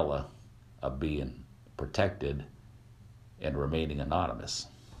the umbrella of being protected and remaining anonymous.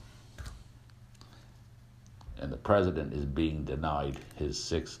 And the president is being denied his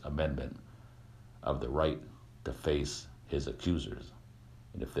Sixth Amendment of the right to face his accusers.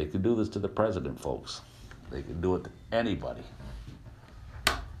 And if they can do this to the president, folks, they can do it to anybody.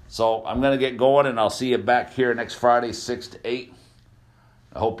 So I'm going to get going, and I'll see you back here next Friday, 6 to 8.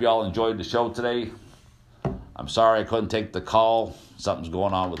 I hope y'all enjoyed the show today. I'm sorry I couldn't take the call. Something's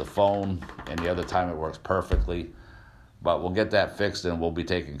going on with the phone, and the other time it works perfectly. But we'll get that fixed, and we'll be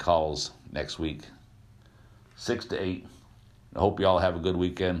taking calls next week, 6 to 8. I hope y'all have a good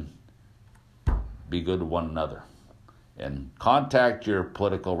weekend. Be good to one another. And contact your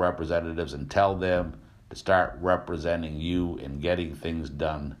political representatives and tell them to start representing you and getting things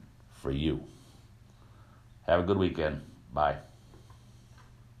done for you. Have a good weekend. Bye.